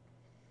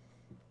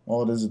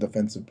 Well, it is a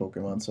defensive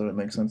Pokemon, so it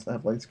makes sense to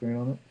have Light Screen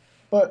on it.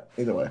 But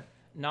either way.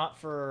 Not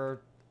for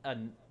a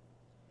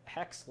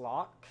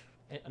Hexlocke.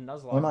 A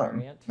Nuzlocke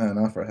variant. No,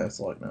 not for a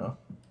Hexlocke, no.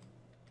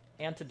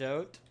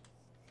 Antidote.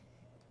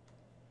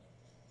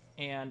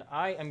 And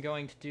I am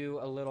going to do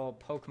a little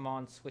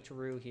Pokemon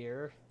switcheroo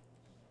here.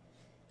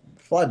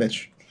 Fly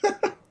bitch.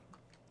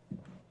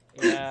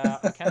 Yeah,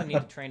 I kind of need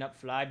to train up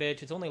Fly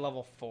bitch. It's only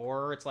level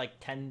 4. It's like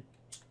 10...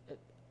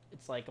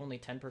 It's like only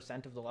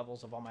 10% of the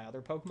levels of all my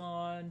other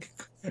Pokemon.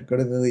 Go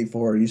to the Elite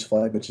Four. Use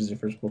Fly bitch as your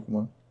first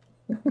Pokemon.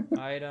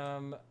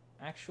 Item...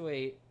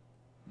 Actually,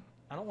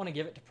 I don't want to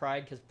give it to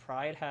Pride because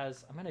Pride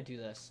has... I'm going to do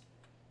this.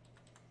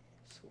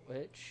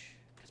 Switch...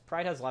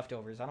 Pride has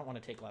leftovers. I don't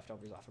want to take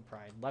leftovers off of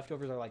Pride.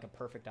 Leftovers are like a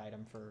perfect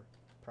item for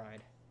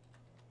Pride.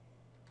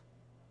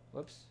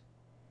 Whoops.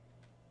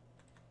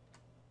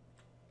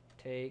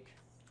 Take.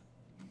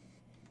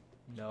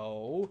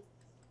 No.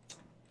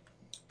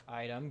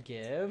 Item.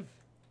 Give.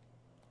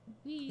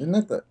 Isn't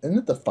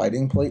it the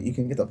fighting plate? You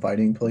can get the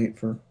fighting plate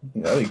for...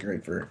 that'd be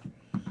great for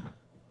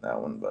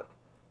that one, but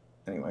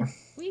anyway.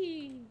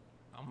 Whee!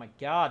 Oh my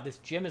god, this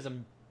gym is a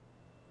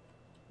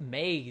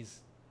maze.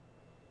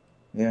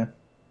 Yeah.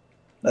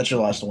 That's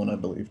your last one, I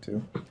believe,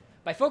 too.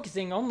 By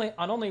focusing on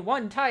only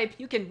one type,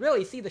 you can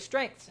really see the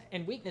strengths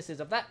and weaknesses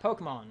of that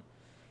Pokemon.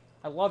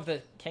 I love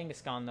the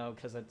Kangaskhan though,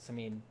 because it's. I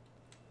mean,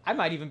 I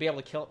might even be able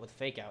to kill it with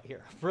Fake Out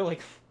here. Really.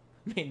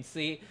 I mean,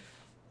 see.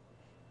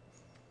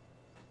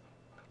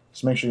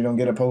 Just make sure you don't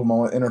get a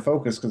Pokemon with Inner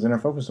Focus, because Inner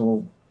Focus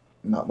will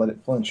not let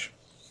it flinch.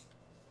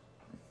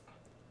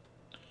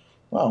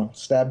 Wow,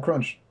 stab,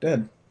 crunch,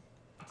 dead.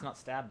 It's not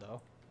stabbed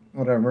though.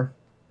 Whatever.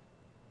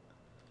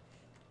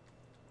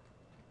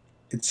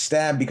 It's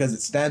stabbed because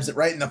it stabs it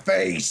right in the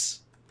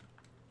face.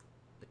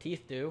 The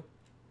teeth do.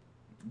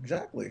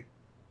 Exactly.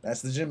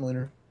 That's the gym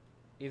leader.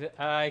 Either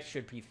I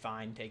should be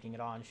fine taking it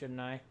on, shouldn't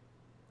I?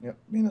 Yep,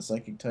 being a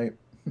psychic type.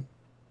 I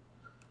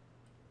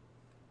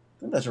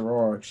think that's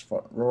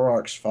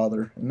Roark's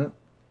father, isn't it?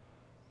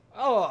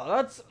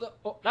 Oh,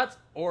 that's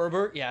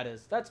Orberg. Yeah, it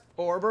is. That's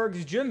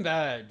Orberg's gym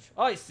badge.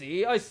 I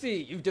see.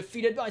 You've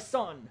defeated my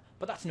son,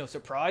 but that's no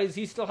surprise.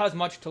 He still has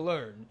much to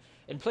learn.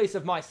 In place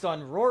of my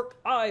son Rourke,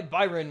 I,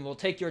 Byron, will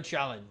take your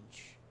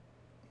challenge.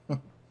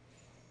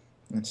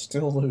 And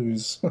still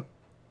lose.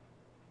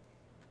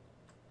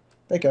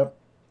 Pick up.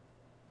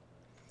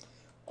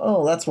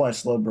 Oh, that's why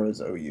Slowbro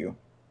is OU.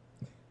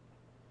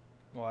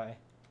 Why?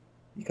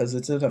 Because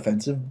it's an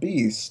offensive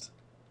beast.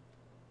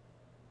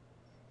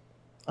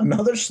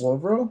 Another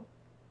Slowbro?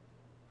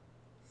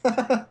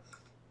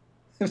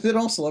 Is it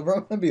all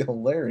Slowbro? That'd be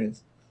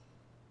hilarious.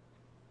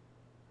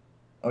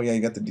 Oh yeah,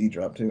 you got the D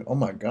drop too. Oh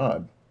my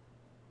god.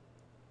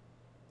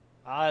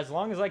 As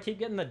long as I keep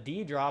getting the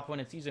D drop when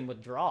it's using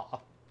Withdraw,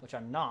 which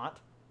I'm not.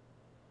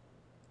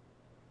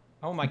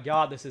 Oh my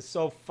god, this is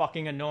so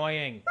fucking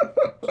annoying.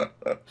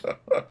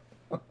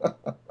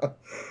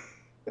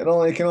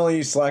 It can only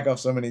use Slack off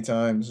so many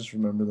times. Just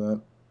remember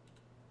that.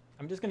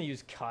 I'm just gonna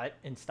use Cut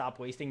and stop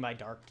wasting my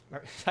Dark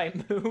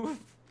type move.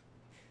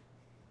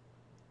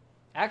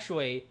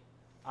 Actually,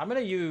 I'm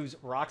gonna use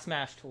Rock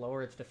Smash to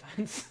lower its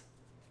defense.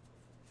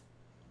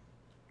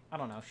 I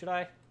don't know. Should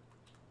I?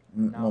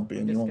 No, won't be,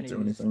 and you won't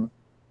do anything.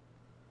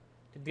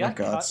 Did that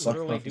Cut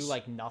literally do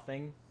like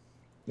nothing?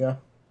 Yeah.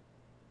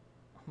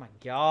 Oh my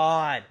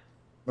god.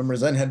 Remember,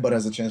 Zen Headbutt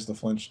has a chance to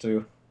flinch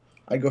too.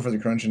 I'd go for the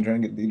crunch and try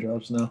and get D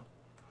drops now.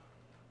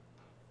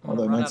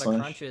 Although run out of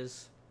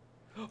crunches.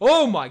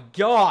 Oh my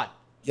god!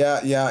 Yeah.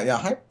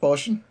 Hyper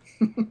Potion.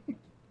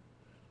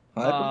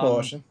 Hyper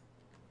Potion.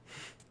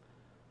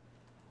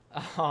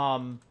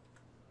 That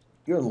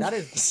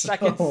is the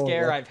second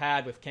scare I've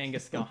had with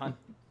Kangaskhan.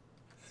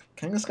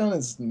 Kangaskhan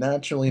is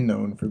naturally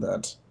known for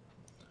that.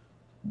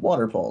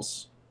 Water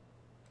Pulse.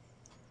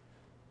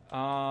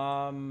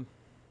 I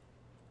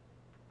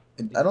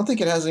don't think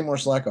it has any more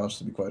slack offs,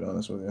 to be quite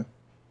honest with you.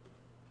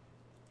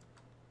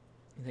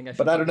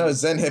 But I don't know,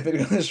 Zen, if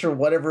it goes for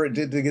whatever it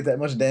did to get that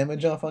much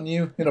damage off on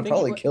you, it'll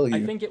probably kill you.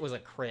 I think it was a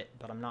crit,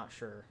 but I'm not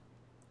sure.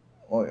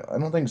 Well, I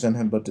don't think Zen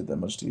Headbutt did that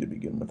much to you to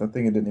begin with. I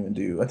think it didn't even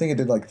do... I think it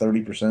did like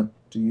 30%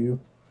 to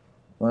you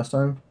last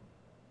time.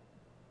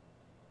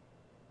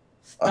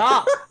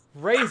 Stop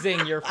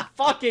raising your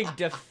fucking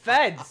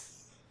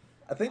defense!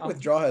 I think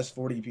Withdraw has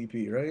 40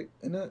 PP, right?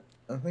 Isn't it?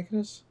 I think it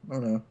is. I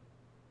don't know.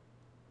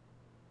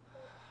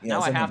 Yeah,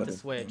 now I have to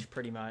switch,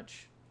 pretty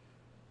much.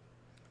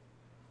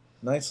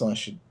 Night Slash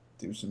should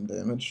do some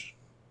damage.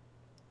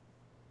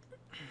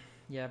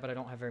 Yeah, but I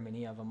don't have very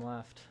many of them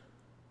left.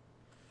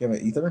 You have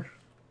an Ether?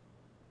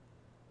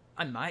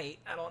 I might.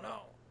 I don't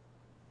know.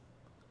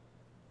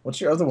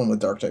 What's your other one with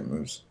Dark-type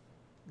moves?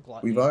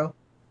 Gluttony. Weavile?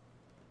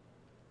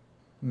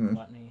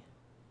 Gluttony.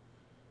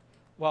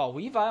 Well,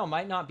 Weavile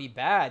might not be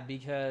bad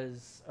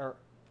because...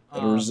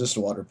 It'll resist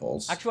Water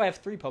Pulse. Actually, I have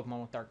 3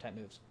 Pokemon with Dark-type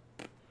moves.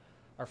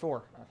 Or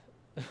 4.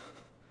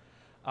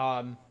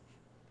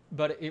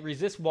 But it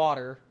resists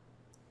water.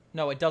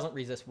 No, it doesn't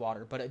resist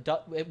water, but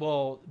it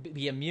will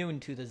be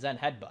immune to the Zen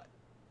Headbutt.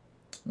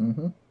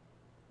 Mm-hmm.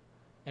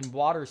 And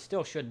water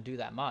still shouldn't do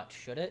that much,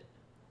 should it?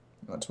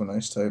 Not to an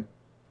ice type.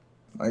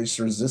 Ice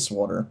resists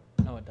water.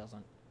 No, it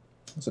doesn't.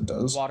 Yes, it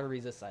does. Water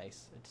resists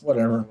ice. It's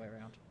whatever. The other way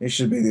around. It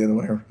should be the other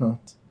way around.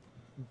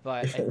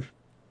 But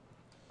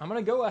I'm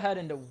going to go ahead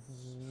into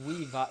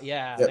Weavile.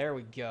 Yeah, yep. There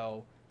we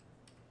go.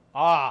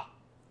 Ah!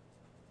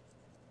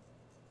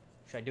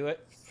 Should I do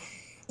it?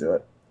 Do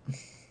it.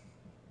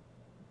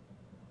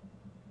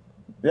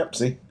 Yep,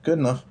 see? Good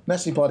enough.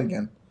 Nasty Plot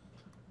again.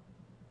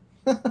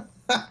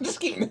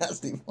 Just keep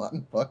Nasty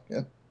Plotting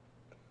fucking.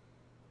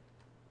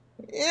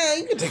 Yeah,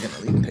 you can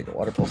take a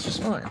Water Pulse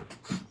just fine.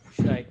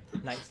 Should I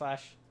Night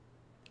Slash?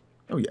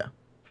 Oh, yeah.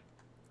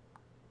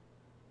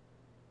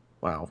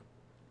 Wow.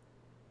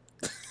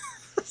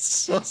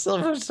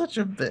 Silver's such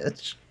a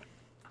bitch.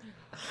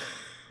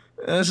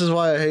 This is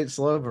why I hate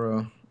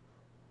Slowbro.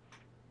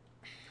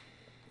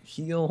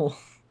 Heal.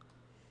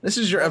 This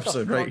is your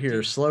episode right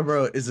here.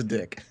 Slowbro is a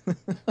dick.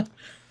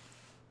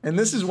 And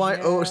this is why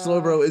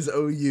Slowbro is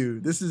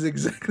OU. This is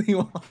exactly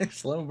why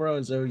Slowbro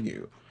is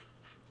OU.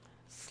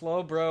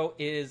 Slowbro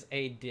is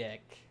a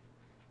dick.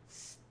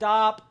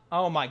 Stop.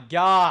 Oh my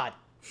god.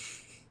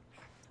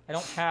 I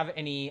don't have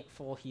any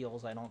full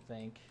heals, I don't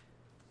think.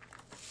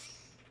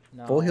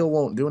 No. Full heal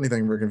won't do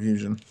anything for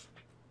confusion.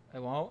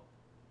 It won't?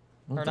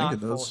 I don't or think not it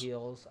does. Full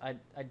heals. I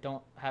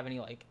don't have any,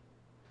 like...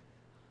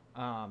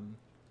 I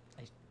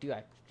do.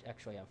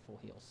 actually have full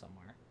heals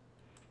somewhere.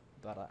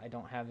 But I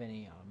don't have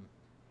any,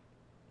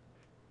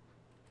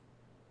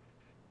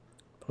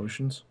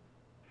 Potions?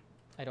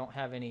 I don't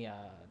have any, I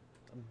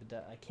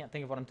can't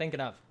think of what I'm thinking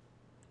of.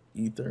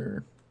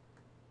 Ether.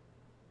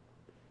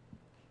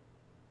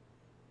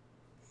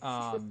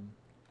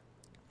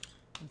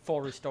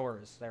 Full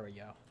restores. There we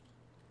go.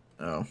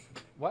 Oh.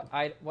 What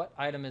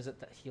item is it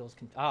that heals?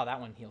 Oh, that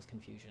one heals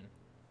confusion.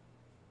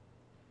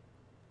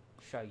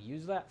 Should I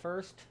use that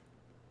first?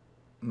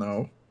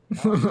 No.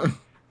 Why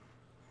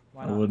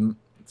I not? wouldn't.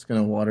 It's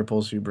gonna water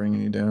pulse you,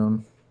 bringing you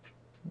down.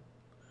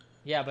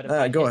 Yeah, but if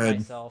I go hit ahead.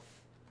 myself,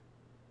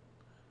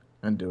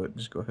 And do it.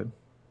 Just go ahead.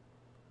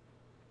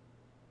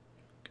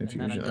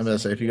 Confusion. just I'm gonna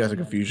say, gonna if you guys heal are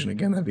again. confusion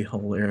again, that'd be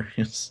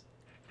hilarious.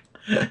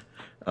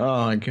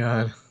 Oh my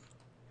god.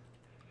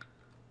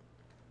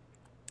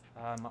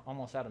 I'm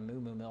almost out of Moo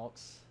Moo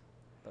Milks,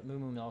 but Moo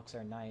Moo Milks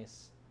are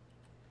nice.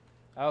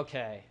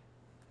 Okay.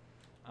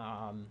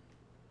 I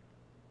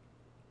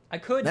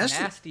could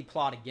nasty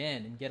plot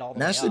again and get all the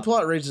Nasty way up.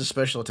 plot raises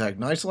special attack.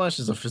 Night Slash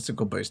is a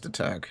physical based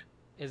attack.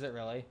 Is it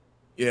really?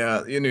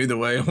 Yeah, you knew the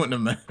way it wouldn't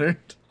have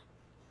mattered.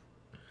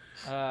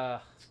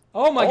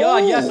 Oh my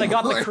god, yes, I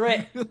got the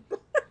crit. That's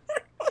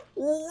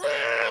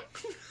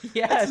a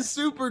Yes.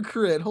 super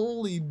crit.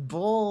 Holy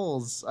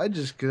balls. I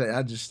just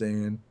stay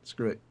in.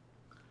 Screw it.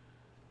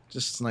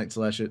 Just Night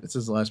Slash it. It's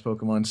his last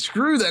Pokemon.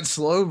 Screw that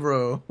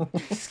Slowbro.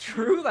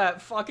 Screw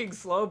that fucking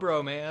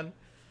Slowbro, man.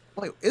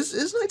 Wait,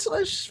 is Night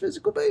Slash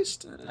physical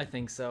based? I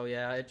think so,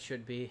 yeah, it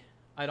should be.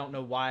 I don't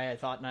know why I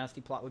thought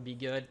Nasty Plot would be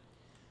good.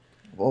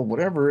 Well,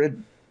 whatever. It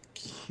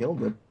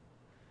killed it.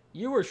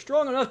 You were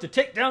strong enough to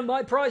take down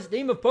my prized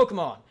team of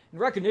Pokemon. In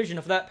recognition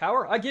of that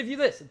power, I give you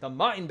this, the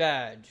Mind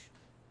Badge.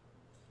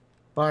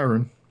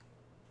 Byron.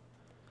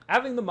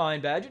 Having the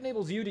Mind Badge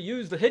enables you to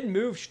use the hidden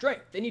move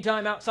Strength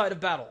anytime outside of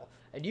battle.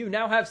 And you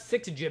now have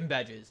 6 gym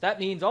badges. That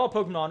means all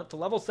Pokemon up to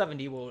level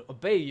 70 will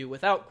obey you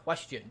without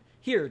question.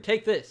 Here,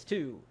 take this,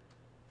 too.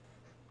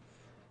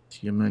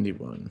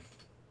 TiamatRuler.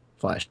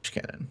 Flash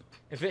Cannon.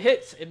 If it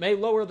hits, it may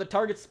lower the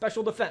target's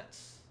special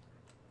defense.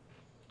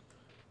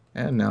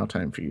 And now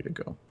time for you to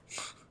go.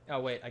 Oh,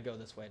 wait, I go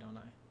this way, don't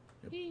I?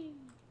 Yep. Wee.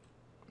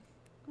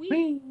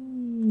 Wee.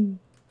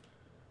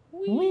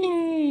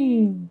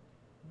 Wee.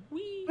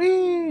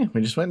 Wee.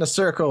 We just went in a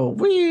circle.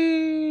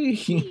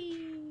 Wee.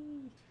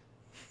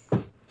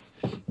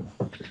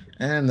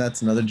 And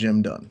that's another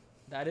gym done.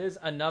 That is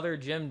another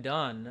gym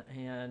done,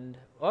 and...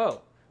 Oh,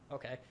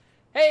 okay.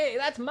 Hey,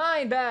 that's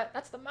Mind Badge!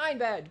 That's the Mind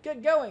Badge!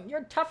 Good going!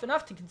 You're tough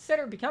enough to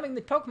consider becoming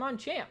the Pokemon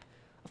champ.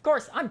 Of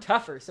course, I'm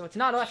tougher, so it's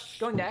not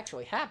going to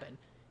actually happen.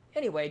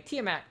 Anyway,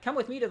 Tiamat, come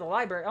with me to the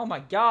library. Oh my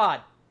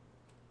god!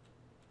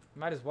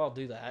 Might as well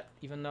do that.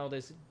 Even though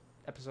this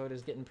episode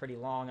is getting pretty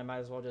long, I might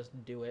as well just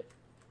do it.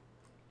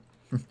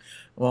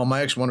 Well,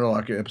 my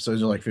ex-Wonderlock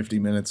episodes are like 50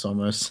 minutes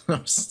almost.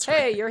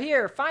 Hey, you're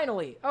here,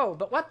 finally! Oh,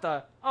 but what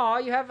the? Aw,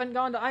 you haven't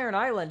gone to Iron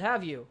Island,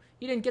 have you?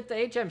 You didn't get the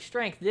HM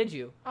Strength, did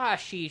you? Ah,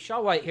 sheesh,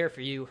 I'll wait here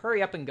for you.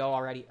 Hurry up and go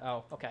already.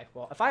 Oh, okay.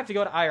 Well, if I have to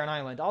go to Iron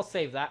Island, I'll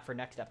save that for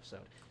next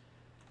episode.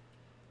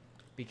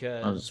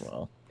 Because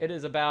it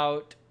is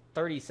about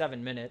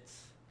 37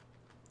 minutes.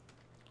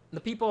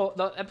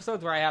 The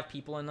episodes where I have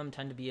people in them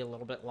tend to be a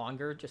little bit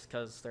longer just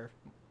because they're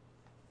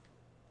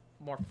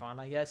more fun,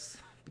 I guess.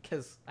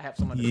 Because I have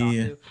someone to talk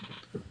to.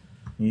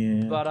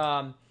 Yeah. But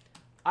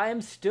I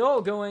am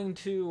still going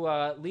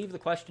to leave the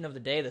question of the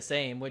day the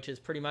same, which is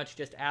pretty much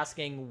just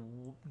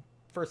asking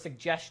for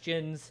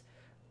suggestions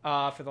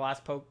for the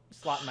last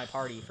slot in my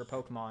party for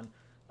Pokemon.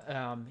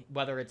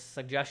 Whether it's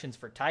suggestions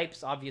for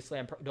types, obviously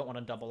I don't want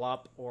to double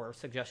up, or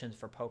suggestions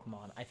for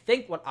Pokemon. I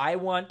think what I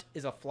want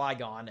is a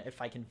Flygon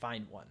if I can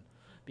find one,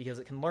 because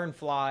it can learn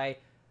Fly,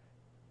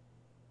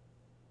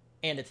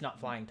 and it's not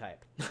Flying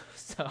type.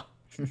 So,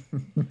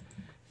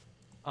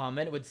 and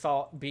it would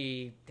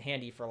be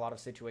handy for a lot of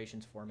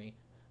situations for me,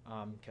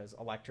 because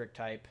Electric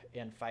type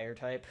and Fire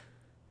type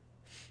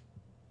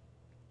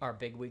are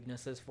big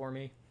weaknesses for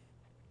me.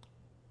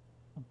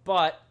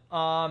 But,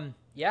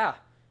 yeah.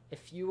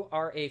 If you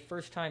are a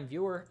first-time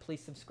viewer, please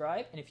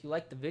subscribe. And if you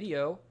like the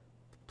video,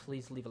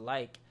 please leave a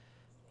like.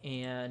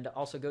 And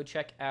also go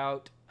check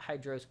out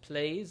Hydros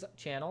Plays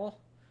channel.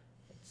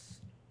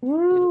 It's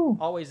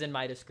always in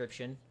my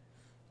description.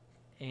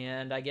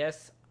 And I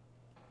guess,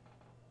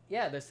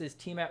 yeah, this is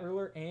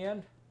TiamatRuler,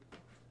 and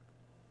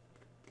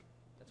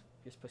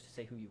you're supposed to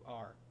say who you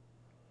are.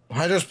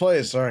 Hydros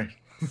Plays, sorry.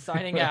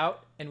 Signing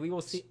out, and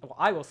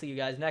I will see you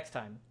guys next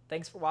time.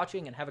 Thanks for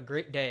watching, and have a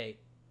great day.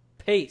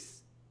 Peace.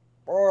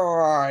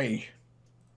 Bye.